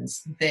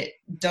guidance that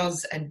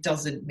does and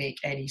doesn't make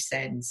any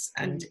sense,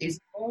 and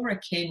is more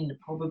akin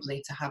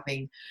probably to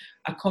having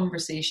a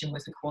conversation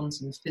with a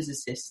quantum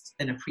physicist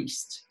than a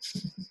priest.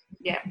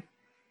 Yeah.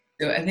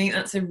 So I think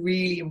that's a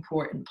really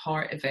important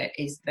part of it,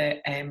 is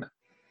that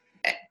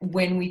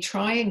when we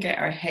try and get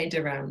our head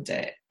around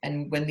it,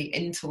 and when the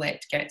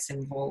intellect gets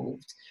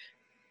involved,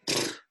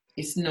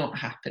 it's not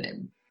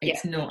happening.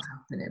 It's not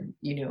happening.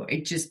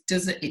 It just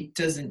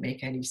doesn't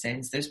make any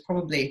sense. There's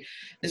probably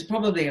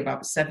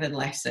about 7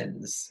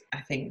 lessons,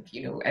 I think,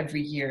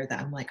 every year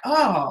that I'm like,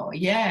 oh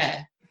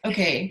yeah,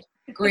 okay,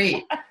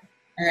 great.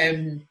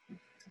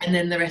 And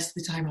then the rest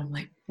of the time I'm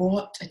like,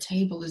 what? A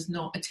table is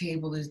not a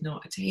table is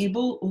not a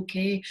table.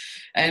 Okay.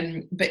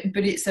 But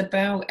it's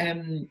about,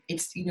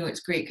 it's, you know,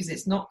 it's great because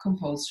it's not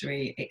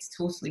compulsory. It's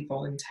totally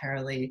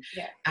voluntarily.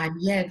 Yeah. And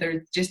yeah,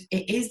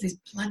 it is this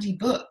bloody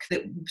book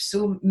that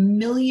so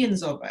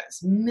millions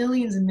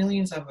and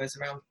millions of us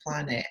around the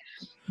planet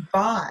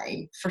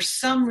buy for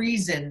some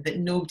reason that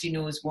nobody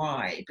knows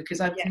why. Because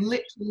I've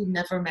literally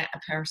never met a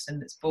person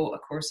that's bought A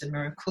Course in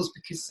Miracles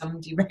because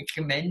somebody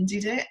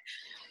recommended it.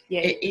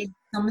 Yeah. It is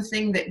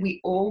something that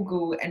we all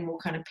go and will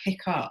kind of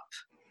pick up,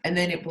 and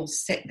then it will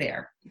sit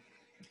there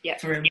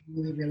for a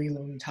really, really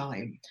long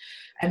time.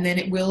 And then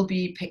it will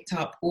be picked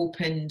up,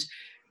 opened,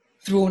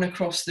 thrown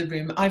across the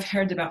room. I've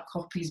heard about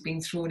copies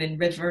being thrown in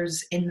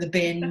rivers, in the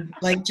bin,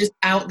 like just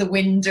out the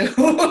window.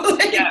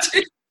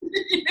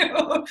 You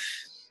know.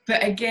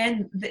 But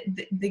again,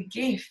 the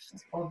gift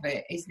of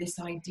it is this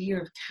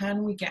idea of,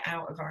 can we get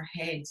out of our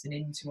heads and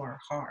into our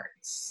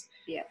hearts?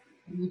 Yeah.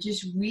 You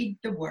just read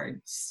the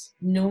words,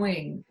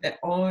 knowing that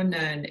on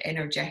an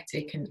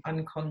energetic and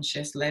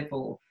unconscious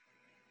level,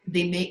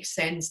 they make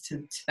sense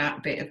to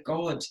that bit of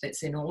God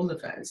that's in all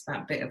of us,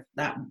 that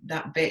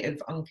bit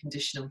of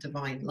unconditional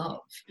divine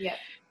love. Yeah.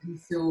 And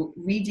so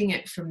reading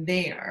it from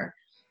there,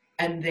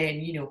 and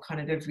then, you know,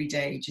 kind of every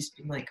day just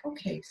being like,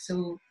 okay,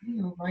 so, you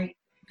know, right,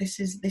 this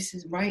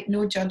is right,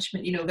 no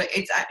judgment, you know, that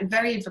it's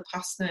very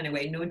Vipassana in a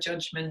way, no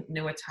judgment,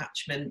 no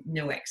attachment,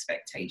 no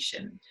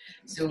expectation.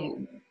 So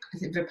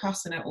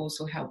Vipassana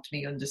also helped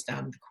me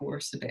understand the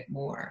Course a bit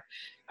more,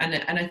 and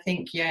I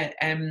think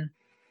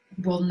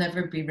we'll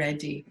never be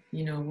ready,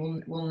 you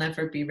know, we'll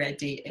never be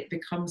ready. It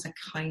becomes a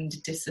kind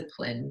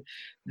discipline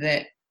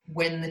that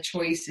when the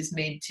choice is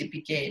made to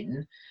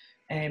begin,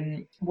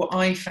 what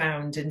I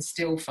found and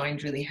still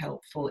find really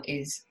helpful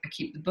is I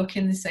keep the book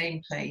in the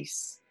same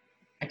place,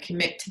 I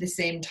commit to the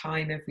same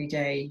time every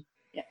day,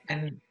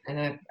 and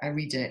I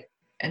read it,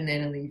 and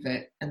then I leave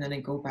it, and then I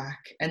go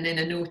back, and then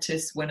I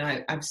notice when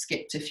I've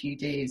skipped a few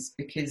days,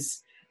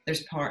 because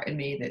there's part of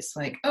me that's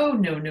like, oh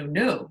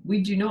no,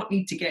 we do not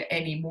need to get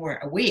any more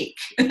awake.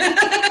 Put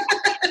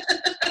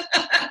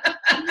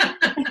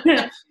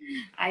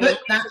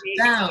that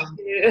down.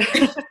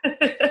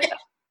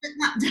 Put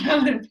that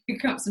down and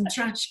pick up some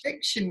trash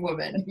fiction,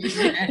 woman.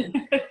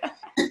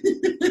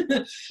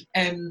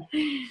 And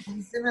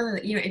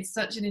similarly, you know, it's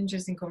such an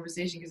interesting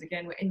conversation because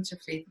again, we're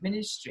interfaith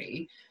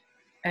ministry.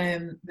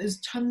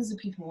 There's tons of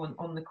people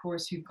on the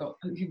course who've got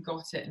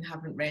it and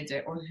haven't read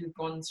it, or who've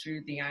gone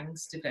through the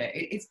angst of it.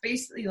 It's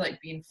basically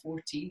like being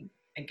 14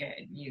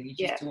 again. You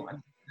just don't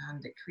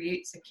understand. It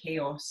creates a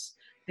chaos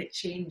that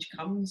change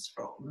comes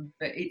from.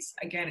 But it's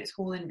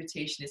whole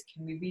invitation is,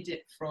 can we read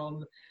it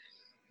from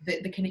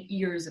the kind of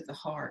ears of the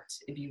heart,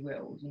 if you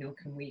will? You know,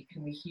 can we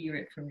hear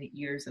it from the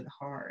ears of the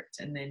heart,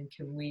 and then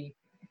can we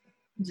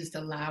just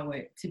allow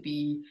it to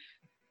be,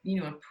 you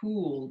know, a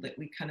pool that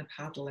we kind of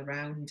paddle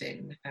around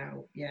in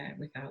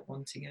without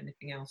wanting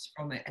anything else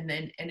from it. And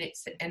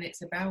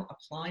it's about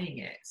applying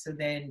it. So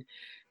then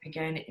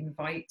again, it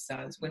invites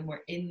us, when we're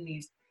in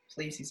these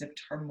places of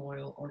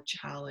turmoil or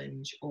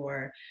challenge,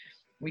 or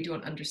we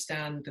don't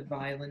understand the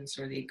violence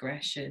or the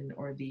aggression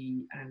or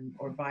the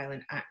or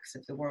violent acts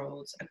of the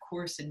world, A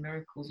Course in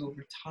Miracles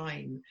over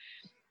time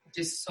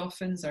just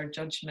softens our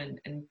judgment,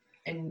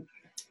 and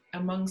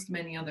amongst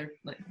many other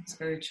like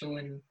spiritual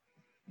and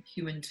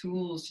human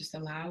tools, just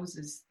allows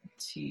us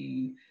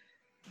to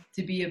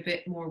be a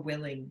bit more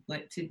willing,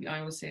 I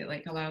always say it,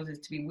 like allows us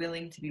to be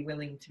willing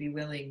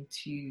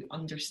to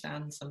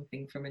understand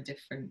something from a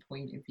different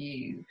point of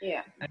view.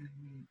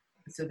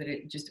 So that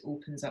it just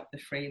opens up the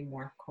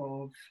framework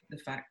of the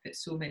fact that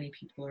so many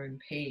people are in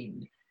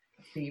pain,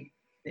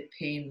 that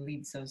pain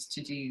leads us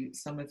to do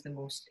some of the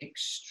most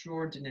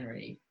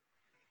extraordinary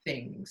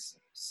things.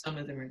 Some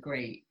of them are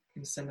great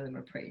and some of them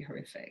are pretty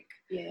horrific.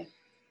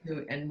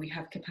 And we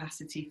have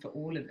capacity for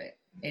all of it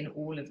in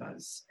all of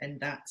us, and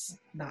that's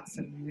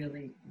a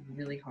really,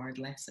 really hard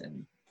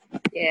lesson.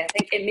 Yeah, I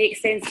think it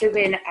makes sense to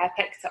when I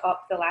picked it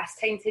up the last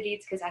time to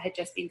read, because I had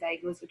just been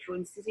diagnosed with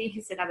Crohn's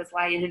disease and I was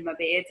lying in my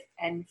bed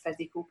in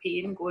physical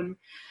pain going,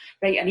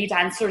 right, I need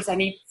answers, I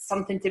need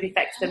something to be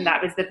fixed, and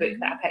that was the book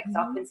that I picked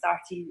up and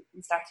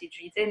started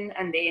reading.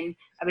 And then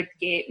I would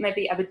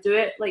do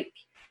it like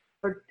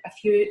for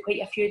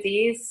quite a few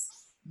days,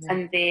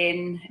 and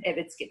then it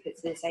would get put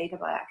to the side. I'm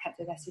like, I can't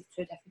do this, it's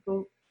too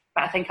difficult.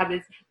 But I think at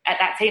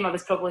that time I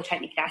was probably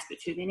trying to grasp at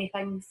too many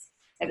things.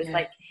 It was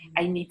like,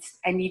 I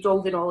need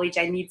all the knowledge,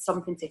 I need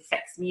something to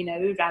fix me now,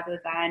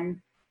 rather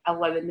than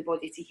allowing the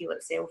body to heal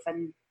itself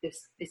in the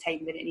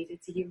time that it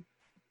needed to heal.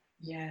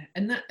 Yeah,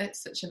 and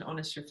that's such an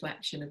honest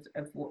reflection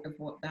of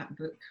what that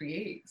book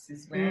creates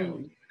as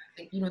well. I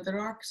think, you know, there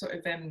are sort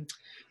of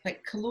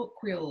like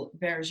colloquial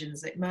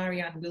versions, like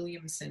Marianne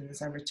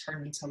Williamson's A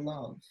Return to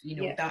Love. You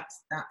know,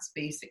 that's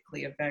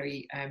basically a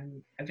very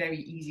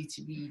easy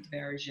to read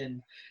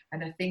version.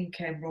 And I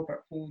think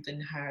Robert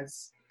Holden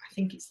has, I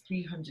think it's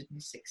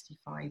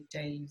 365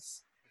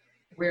 days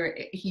where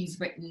he's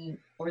written,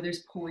 or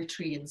there's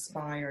poetry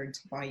inspired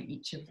by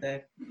each of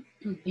the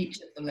each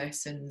of the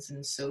lessons,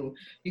 and so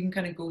you can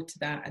kind of go to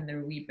that and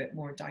they're a wee bit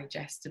more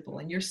digestible,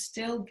 and you're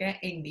still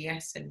getting the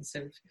essence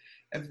of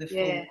the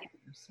full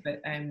course.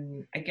 But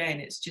again,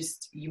 it's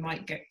just you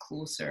might get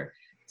closer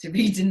to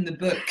reading the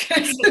book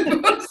as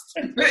opposed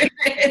to putting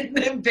it in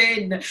the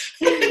bin.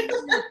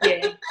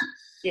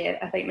 Yeah,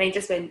 I think mine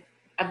just went,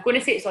 I'm going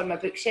to say it's on my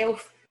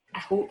bookshelf. I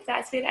hope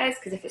that's where it is,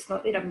 because if it's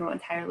not there, I'm not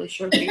entirely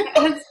sure where it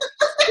is.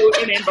 I don't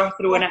remember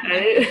throwing it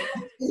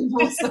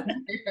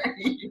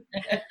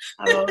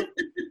out.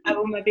 I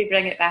will maybe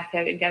bring it back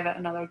out and give it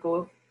another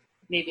go,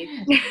 maybe.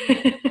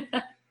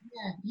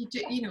 Yeah, you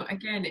do. You know,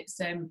 again, it's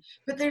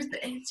but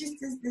it's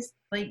just this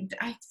like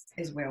I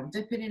as well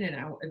dipping in and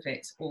out of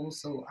it's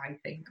also, I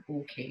think,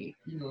 okay.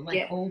 You know,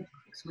 like all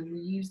books, when we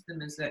use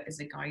them as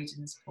a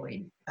guidance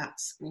point,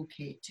 that's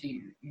okay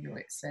too. You know,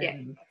 it's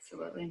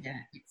absolutely.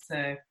 Yeah, it's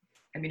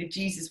I mean, if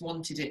Jesus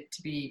wanted it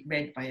to be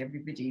read by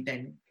everybody,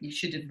 then he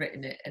should have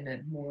written it in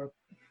a more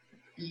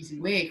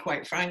easy way,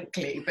 quite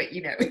frankly. But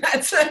you know,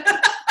 that's.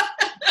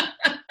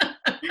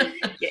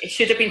 Yeah, it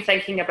should have been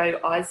thinking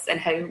about us and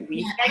how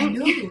we think. I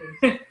know.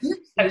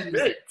 How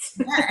rude.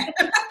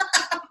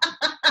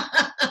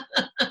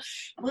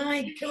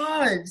 My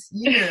God,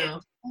 you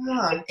know,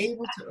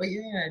 able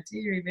to,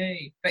 dearie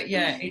me. But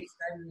yeah, it's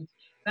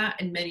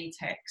that in many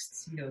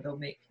texts, you know, they'll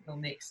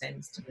make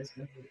sense to us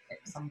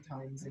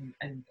sometimes,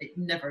 and it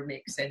never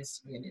makes sense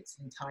to me in its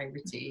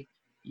entirety,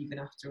 even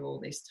after all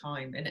this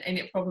time, and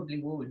it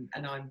probably won't.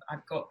 And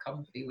I've got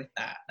comfy with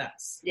that.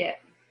 That's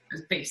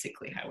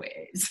basically how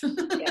it is.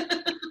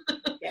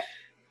 Yeah,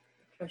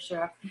 for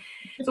sure.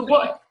 So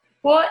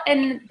what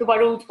in the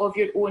world of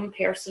your own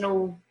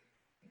personal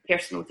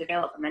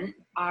development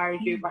are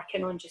you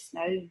working on just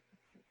now?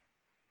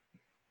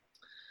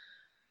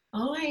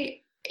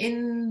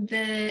 In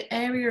the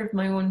area of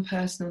my own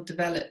personal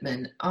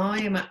development, I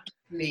am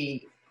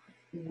actually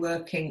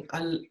working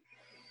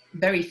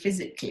very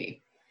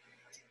physically.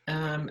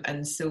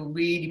 And so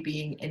really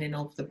being in and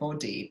of the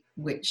body,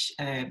 which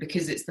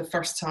because it's the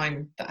first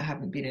time that I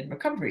haven't been in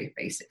recovery,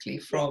 basically,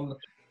 from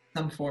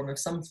some form of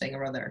something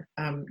or other,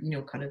 you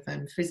know, kind of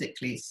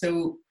physically.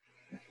 So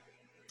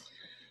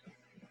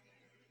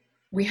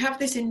we have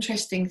this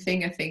interesting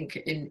thing, I think,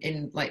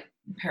 in like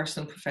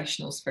personal,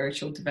 professional,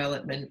 spiritual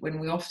development, when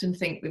we often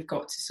think we've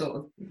got to sort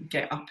of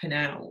get up and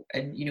out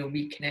and, you know,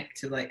 reconnect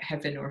to like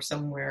heaven or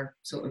somewhere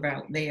sort of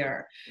out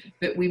there,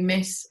 but we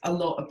miss a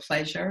lot of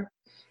pleasure.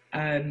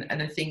 And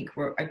I think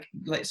we're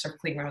like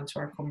circling around to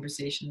our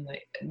conversation,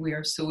 like we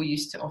are so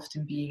used to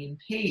often being in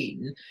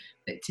pain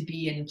that to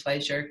be in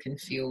pleasure can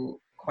feel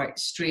quite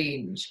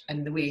strange.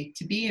 And the way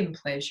to be in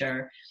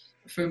pleasure,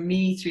 for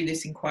me, through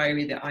this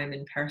inquiry that I'm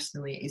in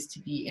personally, is to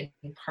be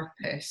in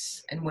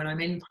purpose. And when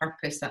I'm in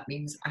purpose, that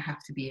means I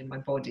have to be in my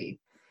body.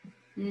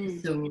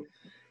 So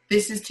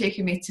this has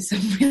taken me to some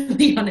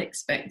really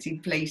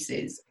unexpected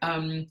places.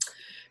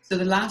 So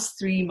the last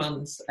 3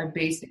 months,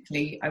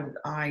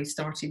 I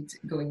started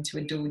going to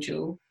a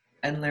dojo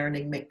and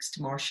learning mixed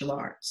martial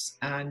arts.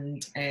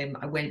 And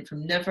I went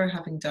from never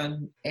having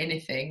done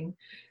anything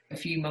a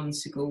few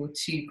months ago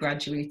to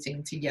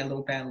graduating to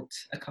yellow belt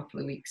a couple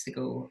of weeks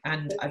ago.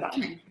 And I've kept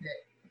it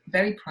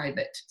very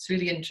private. It's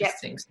really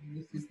interesting. So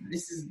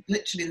this is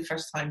literally the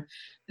first time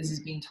this has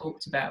been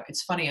talked about.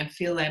 It's funny, I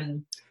feel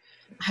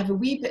have a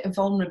wee bit of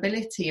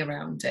vulnerability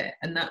around it,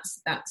 and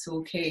that's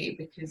okay,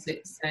 because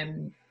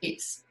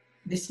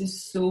this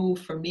is so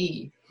for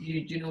me.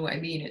 You know what I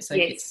mean? It's like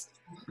it's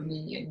so for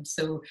me,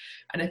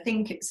 and I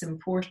think it's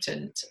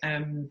important.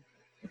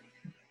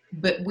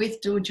 But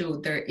with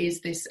dojo, there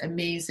is this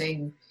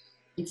amazing.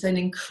 It's an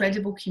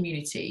incredible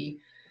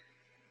community.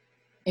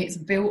 It's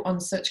built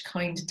on such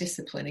kind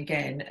discipline.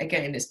 Again,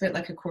 it's a bit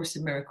like A Course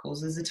in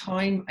Miracles. There's a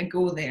time I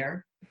go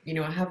there, you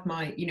know, I have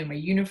my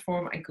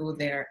uniform, I go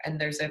there, and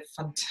there's a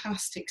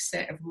fantastic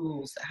set of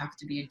rules that have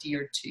to be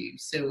adhered to.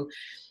 So,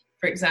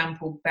 for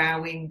example,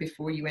 bowing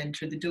before you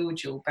enter the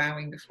dojo,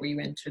 bowing before you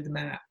enter the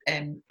mat,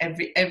 and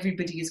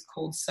everybody is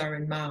called sir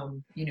and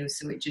ma'am, you know,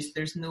 so it just,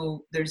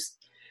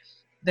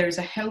 there's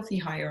a healthy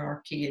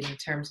hierarchy in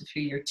terms of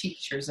who your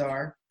teachers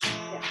are.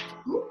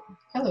 Ooh,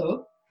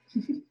 hello.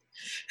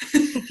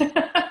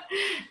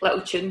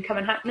 Little tune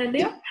coming happening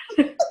there.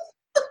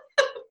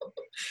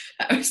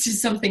 That was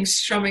just something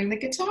strumming the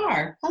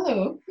guitar.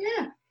 Hello.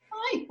 Yeah.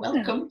 Hi.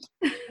 Welcome.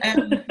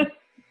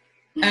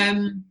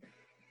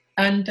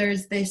 And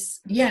there's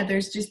this,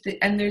 there's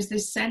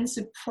this sense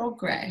of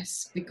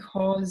progress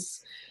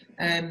because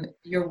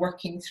you're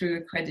working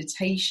through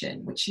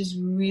accreditation, which is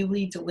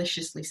really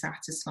deliciously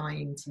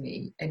satisfying to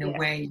me in a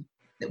way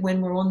that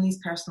when we're on these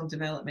personal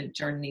development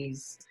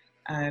journeys,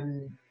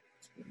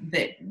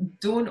 that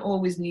don't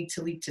always need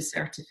to lead to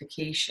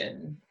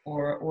certification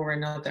or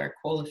another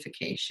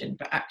qualification,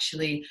 but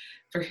actually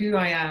for who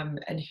I am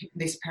and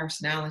this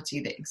personality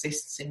that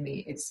exists in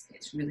me, it's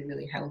really,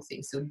 really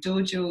healthy. So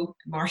dojo,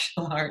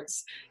 martial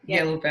arts,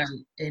 yellow belt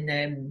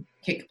in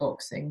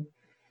kickboxing,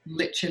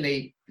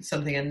 literally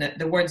something, and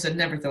the words I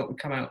never thought would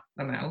come out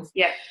my mouth.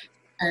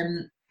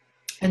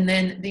 And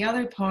then the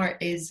other part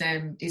is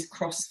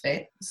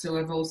CrossFit. So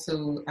I've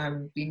also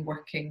been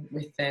working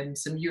with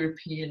some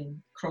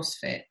European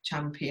CrossFit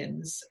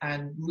champions,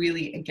 and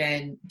really,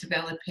 again,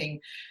 developing.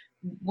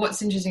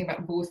 What's interesting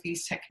about both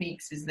these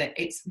techniques is that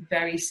it's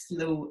very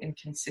slow and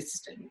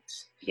consistent.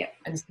 Yeah.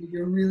 And so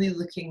you're really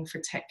looking for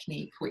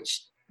technique,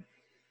 which,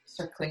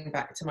 circling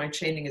back to my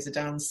training as a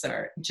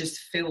dancer, just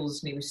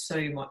fills me with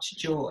so much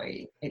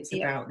joy. It's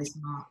about this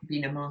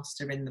being a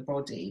master in the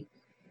body.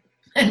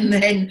 And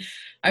then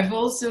I've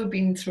also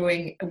been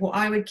throwing what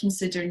I would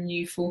consider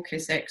new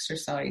focus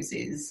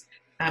exercises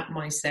at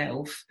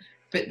myself.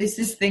 But this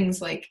is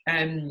things like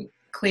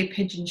clay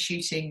pigeon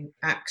shooting,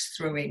 axe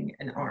throwing,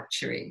 and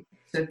archery.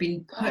 So I've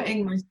been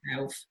putting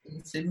myself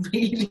into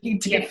really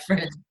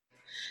different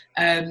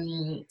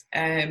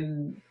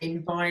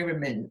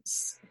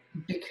environments,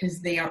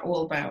 because they are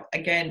all about,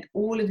 again,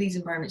 all of these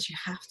environments, you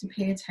have to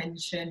pay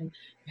attention,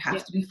 you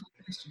have to be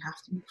focused, you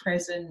have to be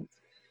present.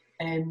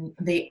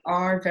 They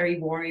are very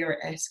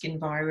warrior-esque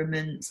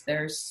environments.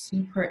 They're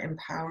super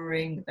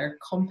empowering. They're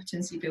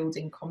competency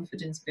building,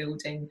 confidence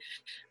building.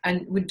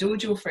 And with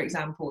Dojo, for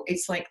example,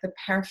 it's like the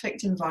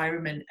perfect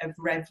environment of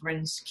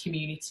reverence,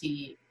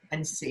 community,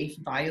 and safe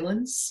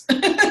violence.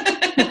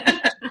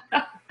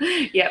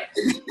 Yep.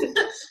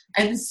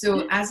 And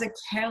so as a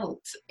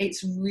Celt,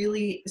 it's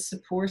really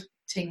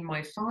supporting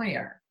my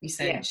fire,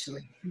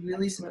 essentially.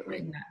 Really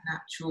supporting that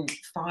natural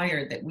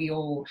fire that we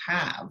all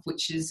have,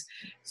 which is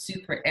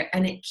super,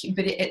 and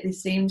but at the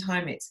same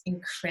time, it's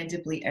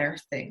incredibly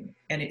earthing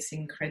and it's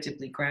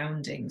incredibly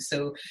grounding.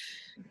 So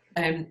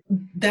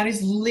that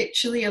is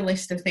literally a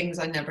list of things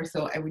I never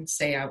thought I would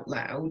say out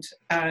loud.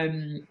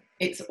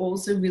 It's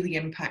also really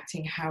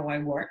impacting how I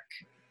work.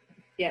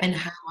 And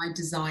how I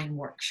design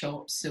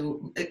workshops.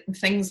 So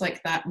things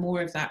like that,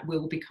 more of that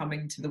will be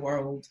coming to the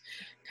world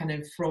kind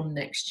of from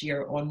next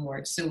year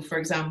onwards. So for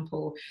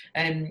example,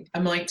 I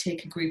might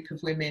take a group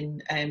of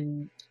women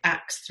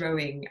axe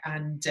throwing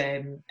and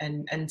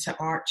to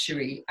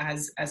archery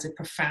as a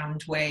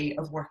profound way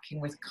of working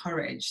with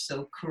courage.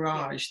 So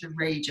courage, the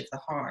rage of the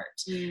heart.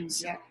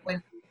 So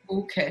when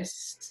we're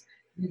focused,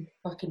 you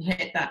fucking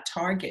hit that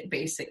target,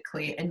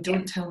 basically, and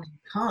don't tell me you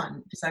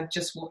can't, because I've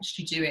just watched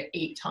you do it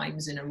 8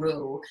 times in a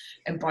row,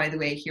 and by the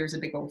way, here's a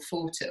big old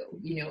photo,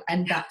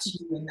 and that's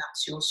you, and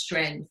that's your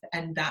strength,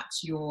 and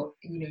that's your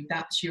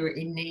that's your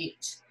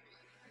innate,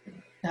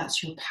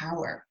 that's your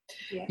power.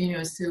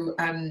 So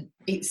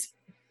it's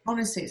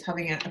honestly, it's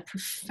having a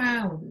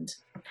profound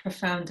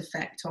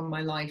effect on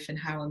my life and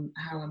how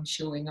I'm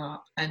showing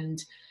up,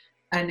 and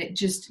it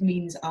just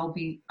means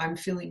I'm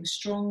feeling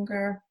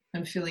stronger.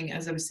 I'm feeling,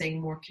 as I was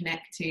saying, more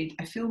connected.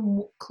 I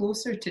feel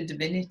closer to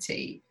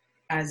divinity,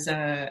 as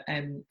I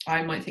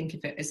might think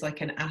of it as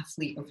like an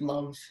athlete of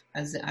love,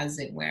 as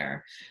it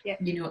were.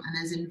 And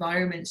as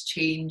environments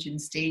change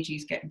and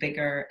stages get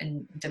bigger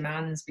and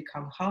demands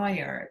become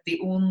higher, the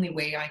only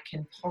way I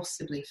can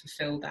possibly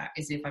fulfill that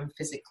is if I'm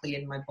physically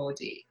in my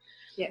body,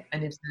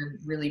 and if I'm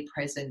really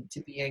present to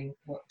being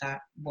what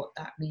that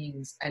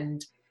means.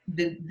 And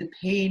the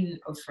pain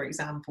of, for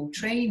example,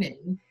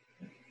 training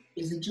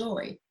is a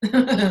joy.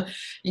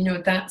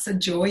 That's a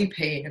joy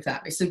pain of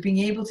that. So being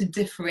able to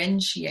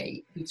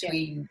differentiate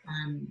between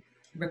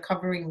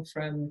recovering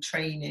from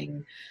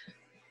training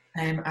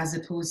as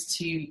opposed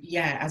to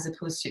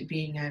it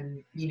being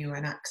an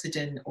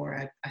accident or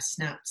a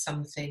snap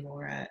something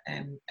or a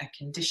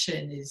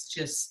condition is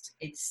just,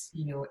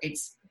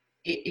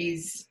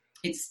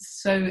 it's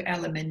so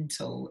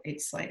elemental.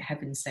 It's like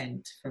heaven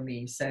sent for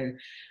me. So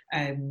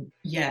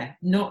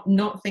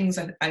not things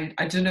I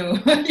don't know.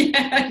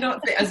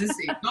 Not as I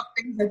say, not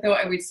things I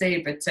thought I would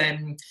say, but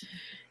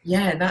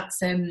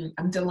that's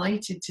I'm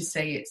delighted to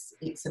say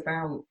it's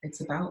about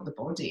the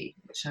body,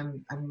 which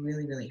I'm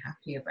really, really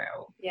happy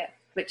about.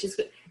 Which is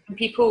good. And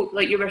people,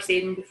 like you were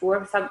saying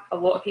before, a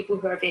lot of people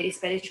who are very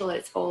spiritual,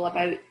 it's all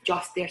about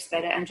just their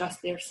spirit and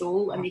just their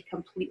soul, and they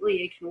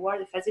completely ignore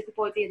the physical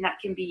body, and that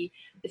can be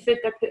the food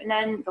they're putting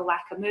in, the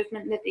lack of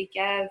movement that they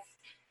give,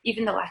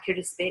 even the lack of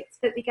respect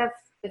that they give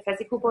the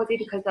physical body,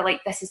 because they're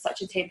like, this is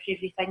such a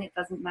temporary thing, it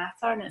doesn't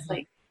matter. And it's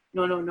like,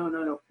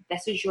 no,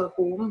 this is your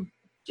home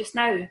just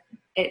now,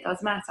 it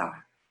does matter.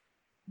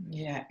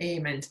 Yeah,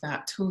 amen to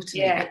that.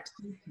 Totally. It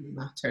totally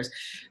matters.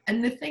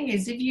 And the thing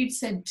is, if you'd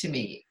said to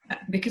me,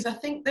 because I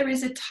think there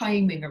is a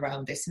timing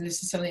around this, and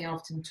this is something I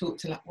often talk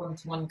to like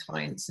one-to-one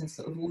clients and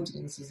sort of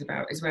audiences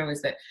about as well,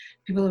 is that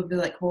people will be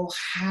like, well,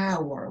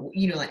 how, or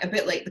like a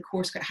bit like the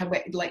course, how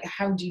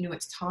do you know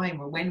it's time,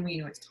 or when will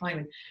you know it's time?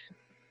 And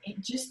it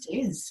just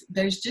is.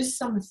 There's just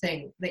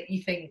something that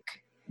you think,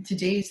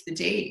 today's the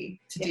day,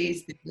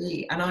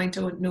 and I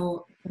don't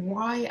know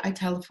why. I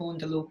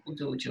telephoned a local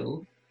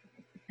dojo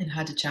and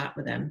had a chat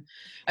with them.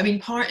 I mean,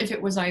 part of it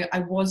was I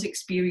was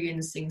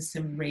experiencing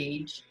some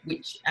rage,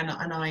 and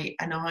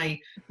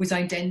I was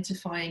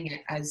identifying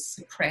it as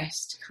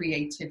suppressed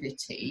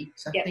creativity.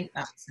 So I think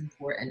that's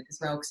important as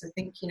well, because I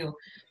think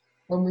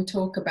when we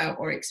talk about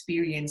or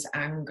experience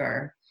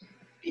anger,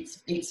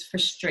 it's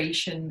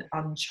frustration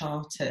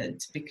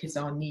uncharted because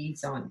our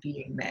needs aren't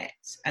being met,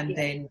 and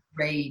then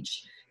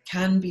rage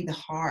can be the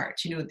heart,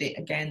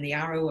 the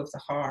arrow of the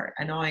heart.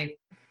 And I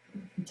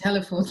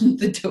telephoned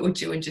the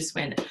dojo and just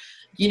went,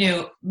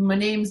 my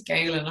name's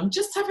Gail and I'm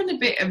just having a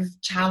bit of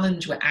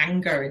challenge with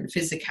anger and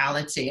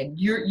physicality, and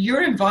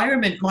your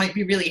environment might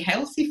be really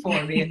healthy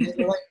for me. And they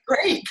were like,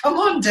 great, come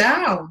on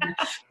down.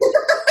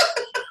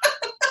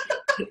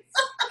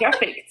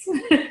 Perfect.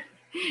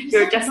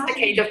 You're just the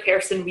kind of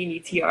person we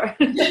need here.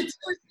 Yeah,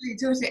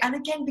 totally. And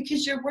again,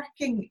 because you're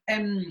working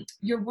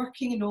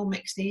in all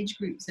mixed age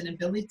groups and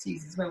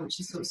abilities as well, which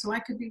is so I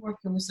could be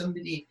working with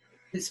somebody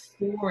that's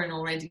 4 and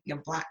already a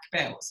black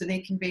belt, so they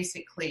can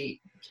basically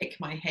kick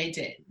my head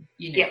in,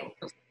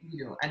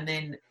 and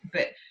then,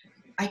 but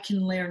I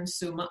can learn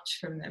so much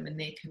from them and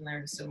they can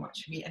learn so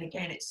much from me. And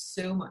again, it's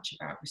so much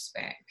about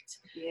respect.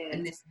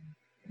 And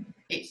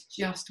it's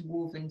just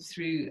woven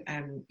through,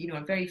 a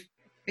very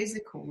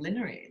physical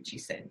lineage,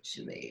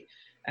 essentially.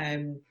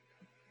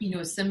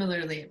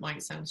 Similarly, it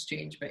might sound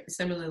strange, but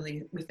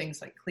similarly with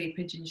things like clay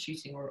pigeon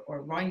shooting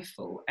or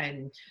rifle,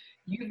 and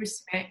you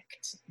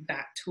respect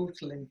that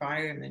total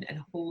environment and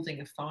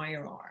holding a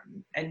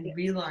firearm and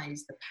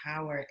realize the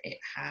power it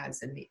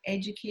has and the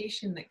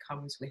education that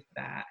comes with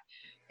that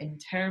in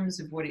terms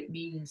of what it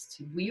means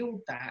to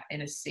wield that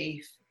in a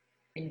safe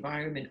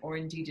environment, or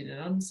indeed in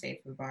an unsafe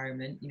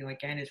environment,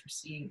 again, as we're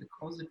seeing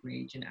because of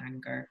rage and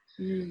anger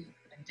and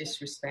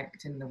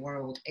disrespect in the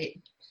world, it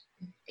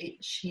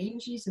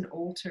changes and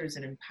alters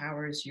and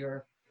empowers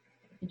your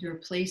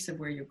place of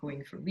where you're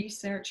going for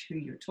research, who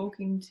you're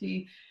talking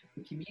to,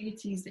 the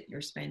communities that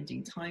you're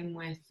spending time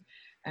with.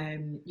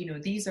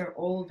 These are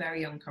all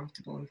very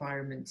uncomfortable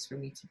environments for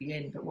me to be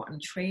in, but what I'm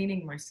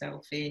training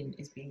myself in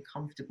is being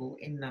comfortable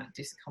in that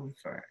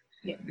discomfort,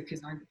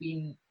 because I've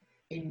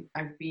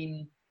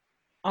been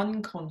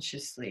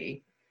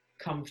unconsciously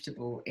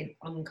comfortable in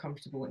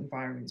uncomfortable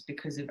environments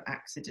because of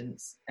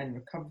accidents and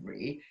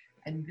recovery,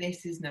 and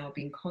this is now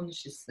being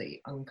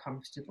consciously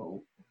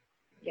uncomfortable,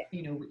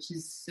 which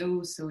is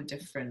so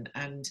different.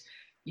 And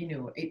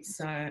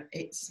I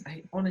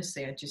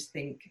honestly, I just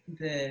think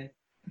the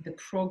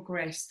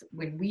progress,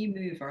 when we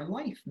move, our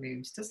life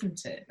moves,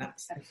 doesn't it?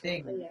 That's the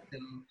thing. So,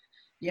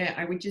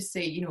 I would just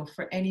say,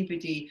 for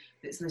anybody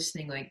that's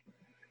listening, like,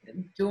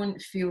 don't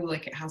feel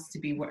like it has to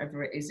be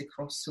whatever it is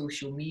across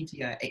social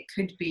media. It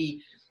could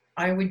be,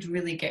 I would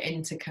really get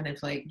into kind of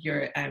like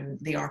your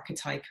the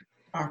archetype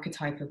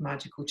of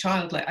magical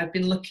child. Like I've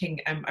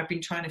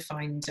been trying to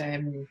find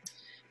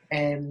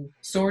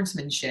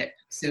swordsmanship,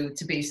 so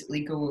to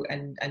basically go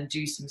and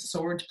do some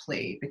sword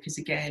play, because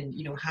again,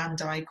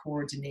 hand-eye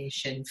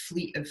coordination,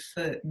 fleet of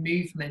foot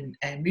movement,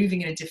 and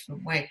moving in a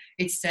different way.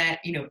 It's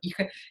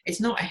it's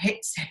not a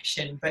hit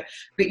session, but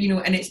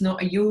and it's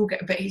not a yoga,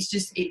 but it's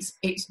just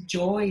it's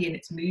joy and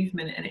it's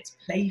movement and it's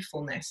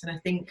playfulness. And I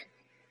think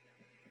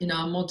in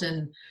our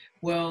modern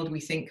world, we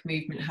think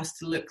movement has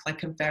to look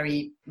like a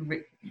very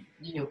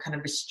kind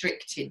of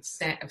restricted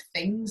set of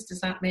things.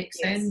 Does that make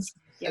sense?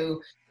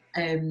 So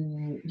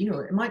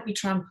it might be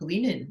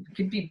trampolining, it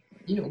could be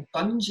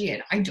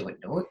bungeeing, I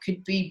don't know, it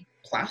could be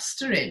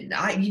plastering.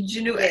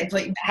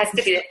 It has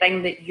to be the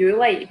thing that you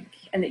like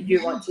and that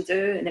you want to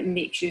do, and it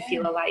makes you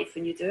feel alive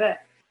when you do it.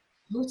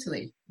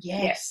 Totally.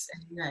 Yes.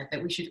 Yeah,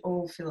 that we should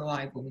all feel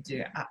alive when we do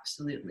it.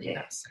 Absolutely.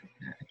 That's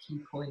a key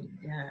point.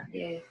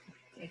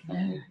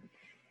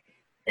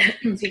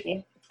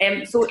 Definitely.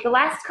 So the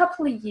last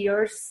couple of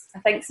years, I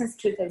think since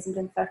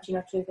 2013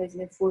 or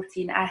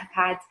 2014, I have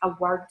had a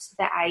word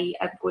that I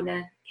am going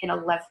to kind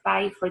of live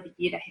by for the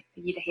year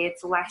ahead.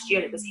 So last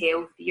year it was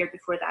health, the year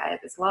before that it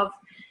was love.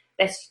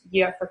 This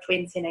year for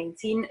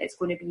 2019, it's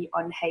going to be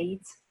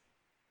unhide.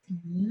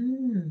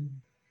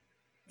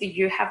 Do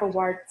you have a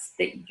word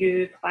that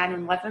you plan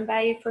on living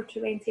by for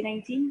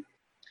 2019?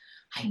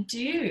 I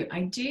do.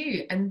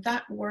 And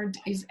that word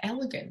is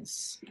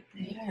elegance.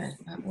 Yeah,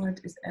 that word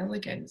is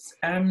elegance.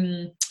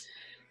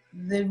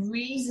 The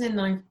reason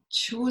I've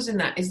chosen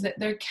that is that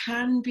there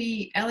can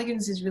be,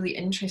 elegance is really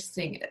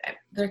interesting.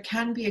 There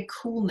can be a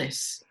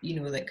coolness,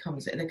 that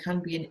comes, there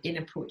can be an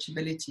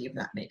inapproachability, if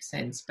that makes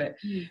sense. But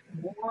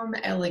warm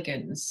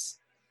elegance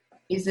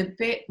is a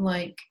bit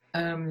like,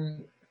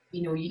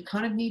 you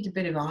kind of need a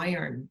bit of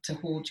iron to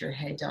hold your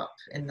head up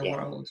in the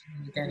world.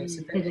 Again, it's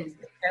a bit of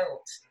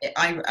felt.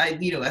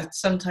 I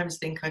sometimes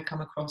think I come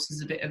across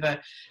as a bit of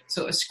a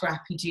sort of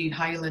scrappy-do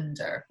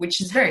Highlander,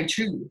 which is very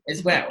true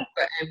as well.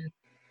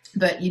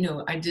 But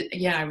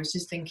I was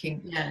just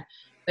thinking,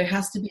 there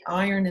has to be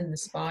iron in the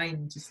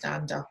spine to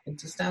stand up, and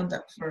to stand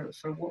up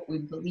for what we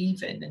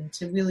believe in, and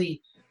to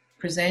really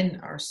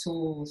present our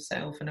soul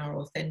self and our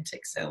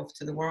authentic self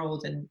to the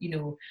world. And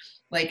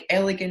like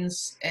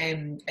elegance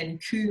and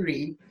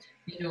kuri,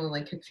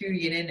 like a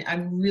kuri, and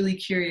I'm really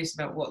curious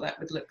about what that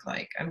would look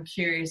like. I'm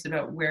curious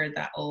about where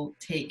that'll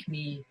take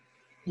me,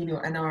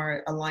 and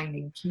our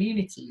aligning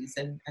communities,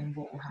 and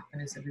what will happen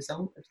as a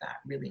result of that,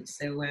 really.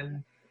 So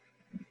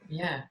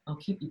Yeah, I'll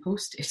keep you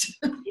posted.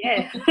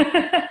 Yeah.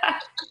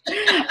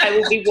 I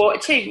will be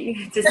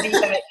watching to see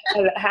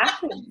how it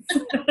happens.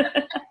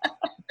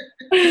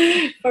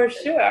 For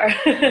sure.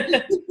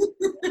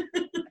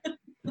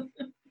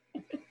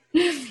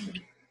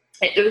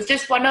 There was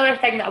just one other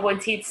thing that I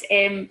wanted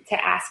to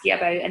ask you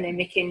about, and then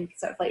we can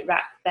sort of like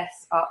wrap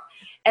this up.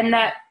 In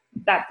that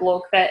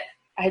blog that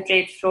I had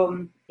read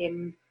from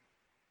Girl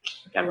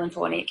and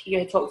Tonic, you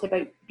had talked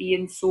about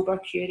being sober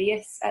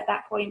curious at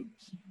that point.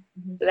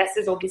 Mm-hmm. So this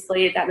is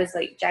obviously, that was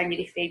like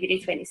January, February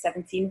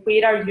 2017.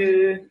 Where are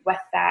you with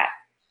that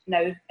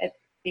now at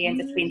the end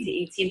of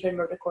 2018 when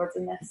we're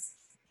recording this?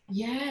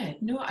 Yeah,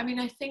 no, I mean,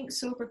 I think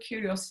sober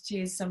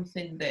curiosity is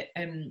something that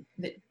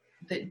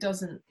that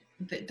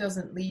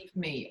doesn't leave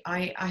me.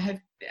 I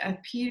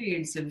have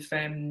periods of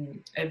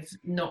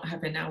not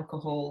having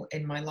alcohol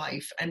in my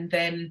life, and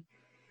then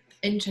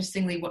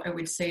interestingly, what I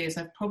would say is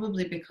I've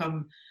probably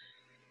become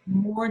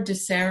more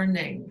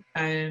discerning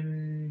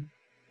in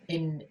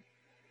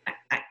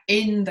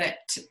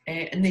that,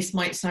 and this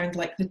might sound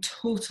like the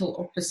total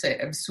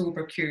opposite of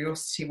sober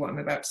curiosity, what I'm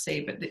about to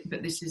say, but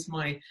this is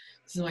my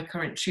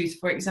current truth.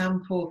 For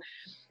example,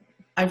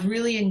 I've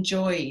really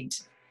enjoyed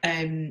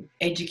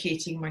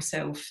educating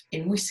myself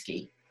in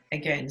whiskey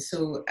again.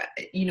 So,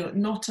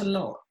 not a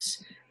lot,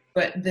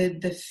 but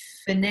the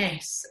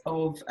finesse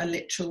of a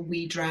literal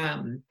wee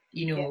dram,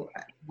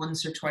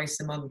 once or twice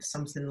a month,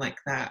 something like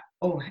that.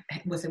 Oh,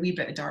 with a wee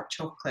bit of dark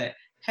chocolate.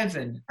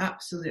 Heaven,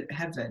 absolute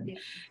heaven. Yeah.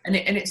 And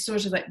it's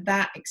sort of like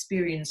that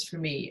experience for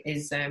me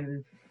is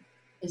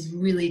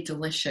really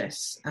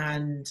delicious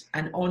and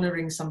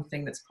honouring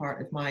something that's part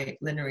of my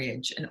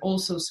lineage, and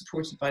also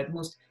supported by the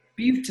most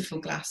beautiful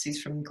glasses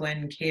from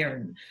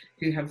Glencairn,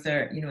 who have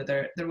their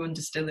own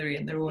distillery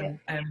and their own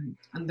and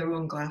their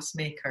own glass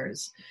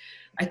makers.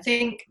 I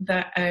think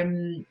that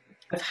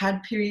I've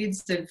had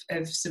periods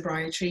of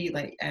sobriety,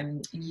 like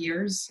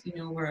years,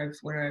 where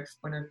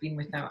I've been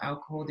without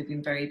alcohol. They've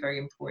been very, very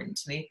important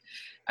to me,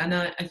 and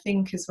I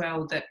think as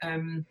well that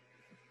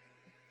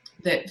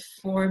that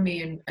for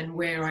me and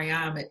where I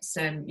am, it's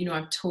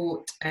I've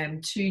taught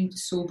 2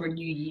 sober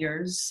New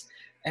Years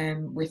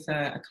with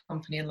a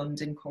company in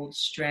London called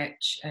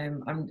Stretch.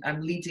 I'm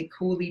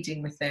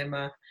co-leading with them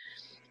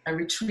a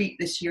retreat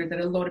this year that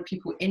a lot of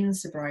people in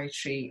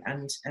sobriety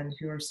and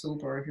who are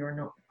sober, who are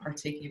not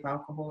partaking of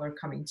alcohol, are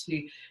coming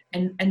to.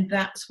 And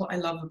that's what I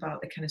love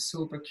about the kind of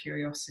sober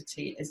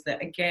curiosity, is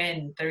that,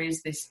 again, there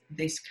is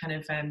this kind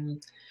of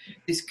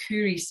this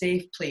Curie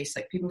safe place.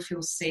 Like, people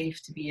feel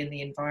safe to be in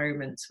the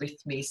environments with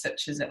me,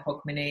 such as at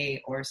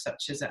Hogmanay or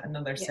such as at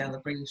another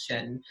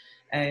celebration.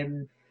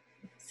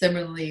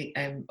 Similarly,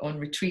 on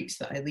retreats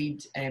that I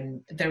lead,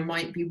 there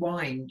might be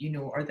wine,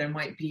 or there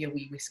might be a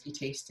wee whiskey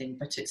tasting,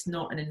 but it's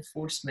not an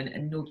enforcement,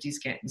 and nobody's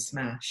getting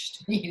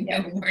smashed. We're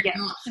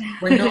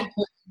not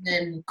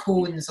putting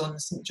cones on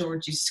St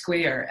George's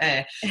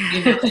Square.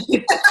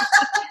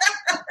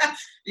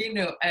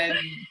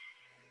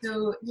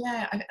 So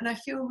yeah, and I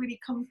feel really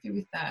comfy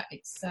with that.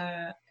 It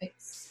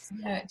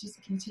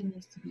just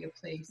continues to be a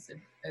place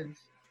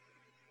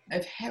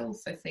of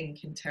health, I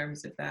think, in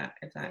terms of that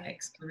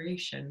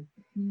exploration.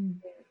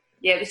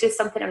 Yeah, it was just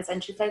something I was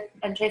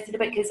interested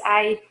about, because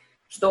I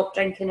stopped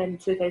drinking in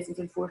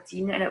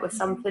 2014, and it was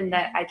something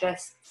that I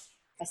was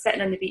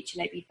sitting on the beach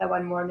in Ibiza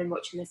one morning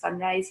watching the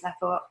sunrise, and I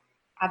thought,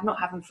 I'm not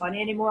having fun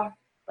anymore.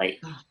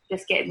 Like,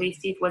 just getting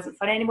wasted wasn't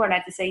fun anymore, and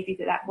I decided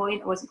at that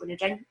point I wasn't going to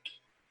drink.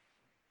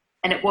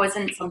 And it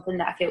wasn't something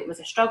that I felt was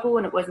a struggle,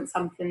 and it wasn't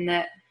something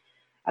that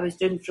I was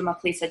doing from a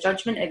place of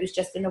judgment. It was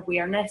just an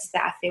awareness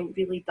that I felt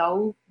really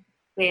dull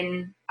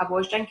when I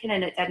was drinking,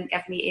 and it didn't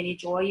give me any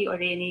joy or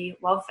any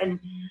love. And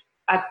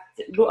I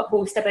wrote a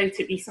post about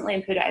it recently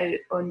and put it out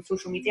on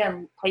social media,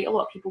 and quite a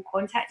lot of people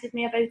contacted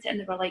me about it, and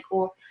they were like,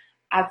 oh,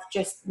 I've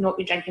just not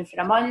been drinking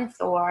for a month,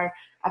 or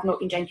I've not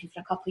been drinking for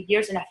a couple of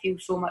years, and I feel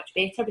so much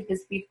better.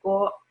 Because we've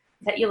got,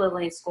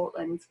 particularly in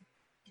Scotland,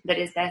 there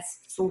is this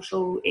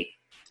social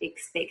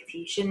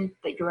expectation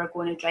that you are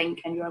going to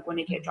drink and you are going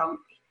to get drunk.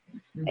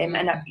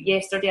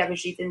 Yesterday I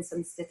was reading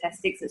some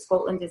statistics that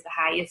Scotland is the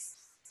highest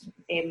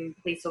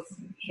place of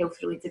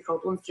health-related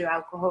problems through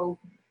alcohol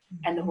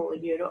in the whole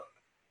of Europe.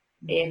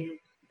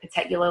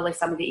 Particularly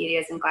some of the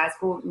areas in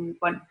Glasgow, and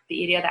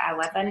the area that I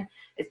live in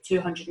is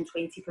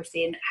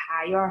 220%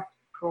 higher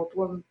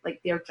problem,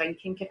 like their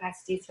drinking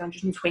capacity is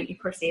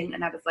 220%,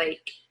 and I was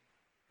like,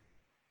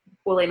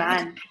 holy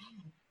man.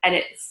 And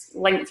it's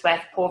linked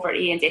with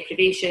poverty and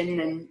deprivation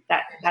and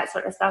that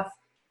sort of stuff.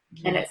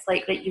 Yeah. And it's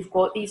like, right, you've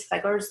got these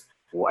figures,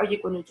 what are you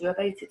going to do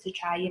about it to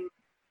try and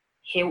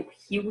help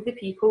heal the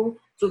people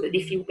so that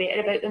they feel better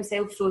about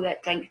themselves, so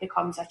that drink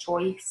becomes a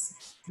choice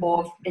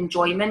of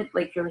enjoyment,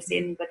 like you were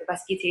saying with the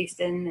whiskey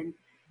tasting,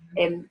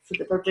 and so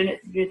that they're doing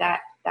it through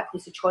that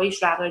place of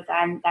choice rather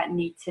than that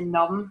need to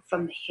numb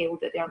from the hell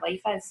that their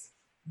life is.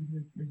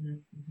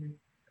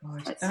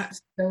 God,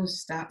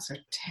 those stats are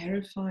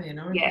terrifying,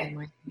 aren't they?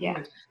 My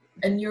God.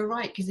 And you're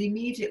right, because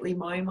immediately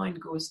my mind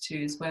goes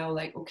to as well,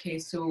 like, okay,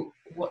 so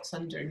what's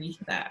underneath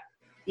that?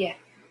 Yeah.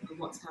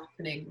 What's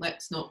happening?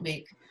 Let's not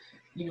make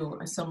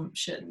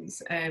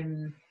assumptions.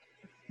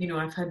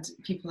 I've had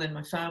people in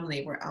my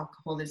family where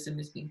alcoholism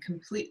has been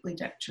completely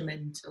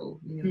detrimental,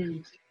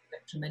 completely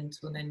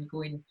detrimental, and then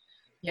going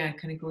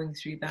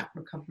through that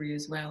recovery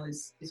as well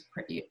is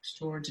pretty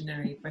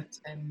extraordinary. But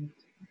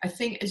I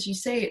think, as you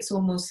say, it's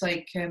almost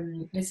like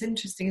it's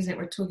interesting, isn't it?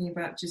 We're talking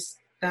about just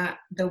that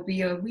there'll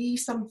be a wee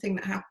something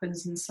that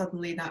happens, and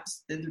suddenly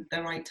that's the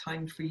right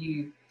time for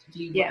you to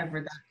do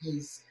whatever that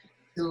is.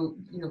 So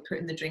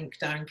putting the drink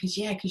down because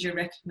you're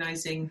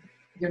recognizing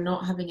you're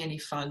not having any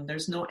fun.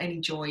 There's not any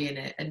joy in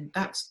it, and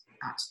that's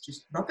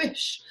just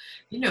rubbish.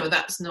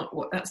 That's not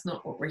what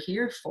we're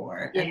here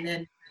for. Yeah. And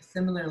then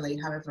similarly,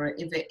 however,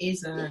 if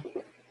it's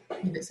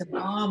a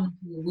balm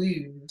to a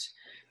wound,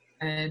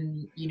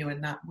 and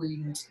that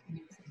wound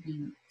needs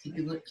to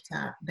be looked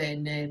at,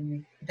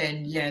 then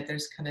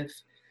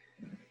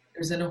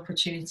there's an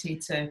opportunity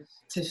to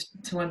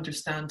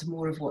understand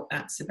more of what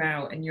that's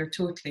about. And you're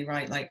totally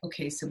right. Like,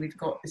 okay, so we've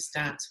got the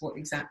stats, what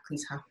exactly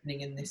is happening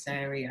in this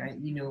area,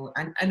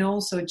 and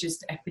also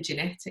just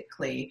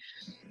epigenetically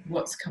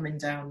what's coming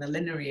down the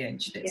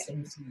lineage that's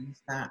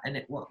influenced that, and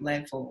at what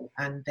level.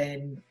 And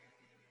then,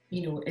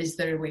 is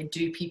there a way,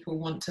 do people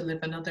want to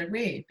live another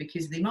way?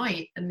 Because they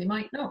might, and they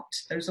might not.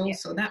 There's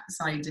also that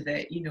side of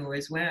it,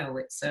 as well.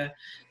 It's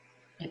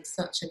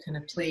such a kind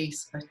of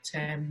place, but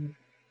I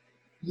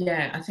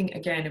think,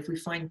 again, if we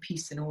find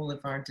peace in all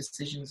of our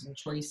decisions and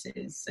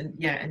choices,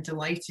 and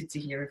delighted to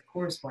hear, of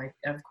course,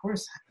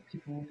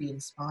 people will be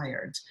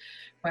inspired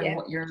by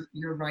what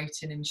you're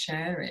writing and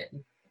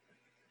sharing.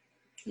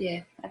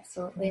 Yeah,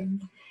 absolutely.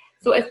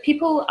 So if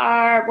people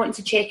are wanting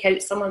to check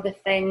out some of the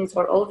things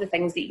or all of the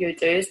things that you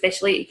do,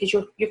 especially because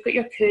you've got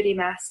your Curie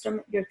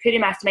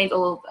Mastermind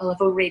will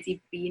have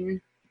already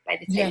been by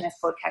the time this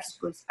podcast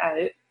goes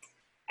out.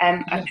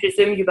 I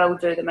presume you will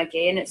do them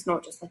again. It's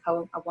not just like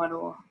a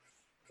one-off.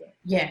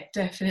 Yeah,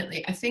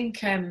 definitely. I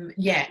think, I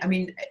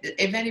mean,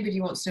 if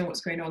anybody wants to know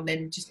what's going on,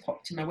 then just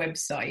pop to my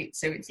website.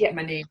 So it's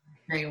my name,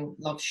 Gail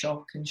Love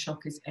Shock, and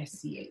Shock is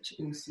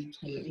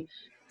SCHOCK.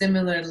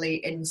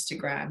 Similarly,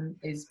 Instagram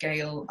is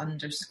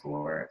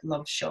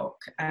Gail_Love Shock.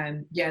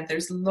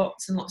 There's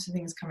lots and lots of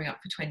things coming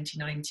up for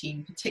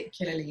 2019,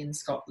 particularly in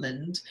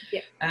Scotland,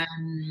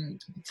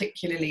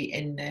 particularly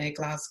in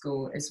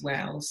Glasgow as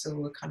well. So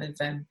we're kind of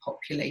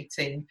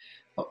populating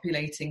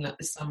like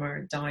the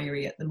summer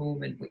diary at the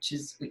moment, which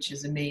is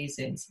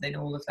amazing. So then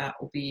all of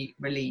that will be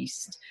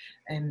released.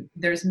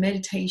 There's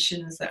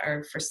meditations that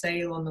are for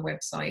sale on the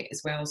website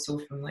as well, so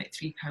from like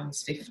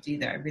 £3.50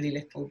 that are really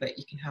little, but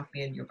you can have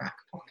me in your back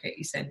pocket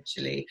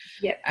essentially.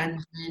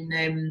 And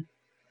then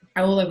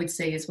all I would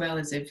say as well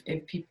is if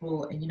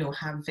people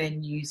have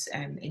venues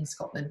in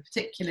Scotland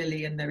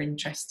particularly, and they're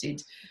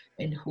interested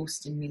in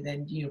hosting me,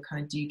 then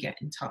kind of do get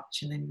in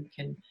touch, and then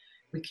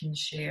we can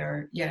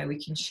share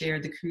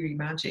the Curie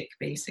magic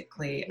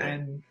basically.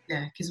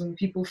 Because when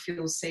people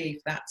feel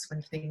safe, that's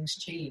when things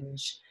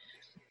change,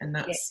 and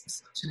that's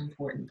such an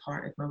important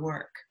part of my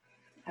work.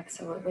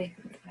 Absolutely.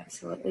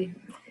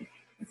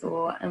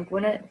 So I'm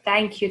going to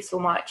thank you so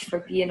much for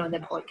being on the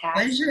podcast.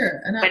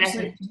 Pleasure, an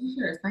absolute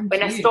pleasure. Thank you.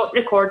 When I stop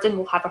recording,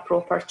 we'll have a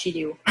proper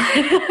cheerio.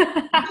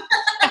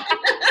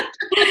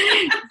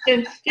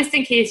 Just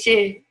in case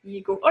you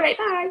go, all right,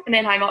 bye, and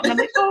then hang up, and I'm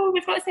like, oh,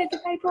 we've got to say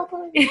goodbye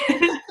properly.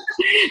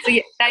 So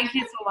thank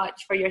you so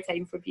much for your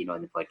time, for being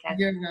on the podcast.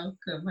 You're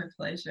welcome, my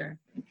pleasure.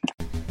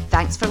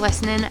 Thanks for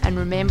listening, and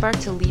remember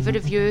to leave a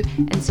review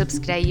and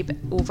subscribe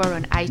over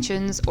on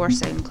iTunes or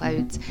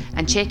SoundCloud,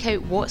 and check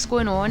out what's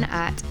going on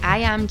at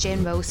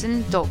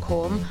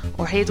iamjenwilson.com,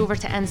 or head over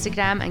to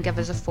Instagram and give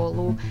us a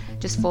follow,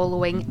 just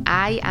following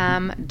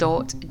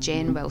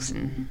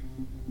iam.jenwilson.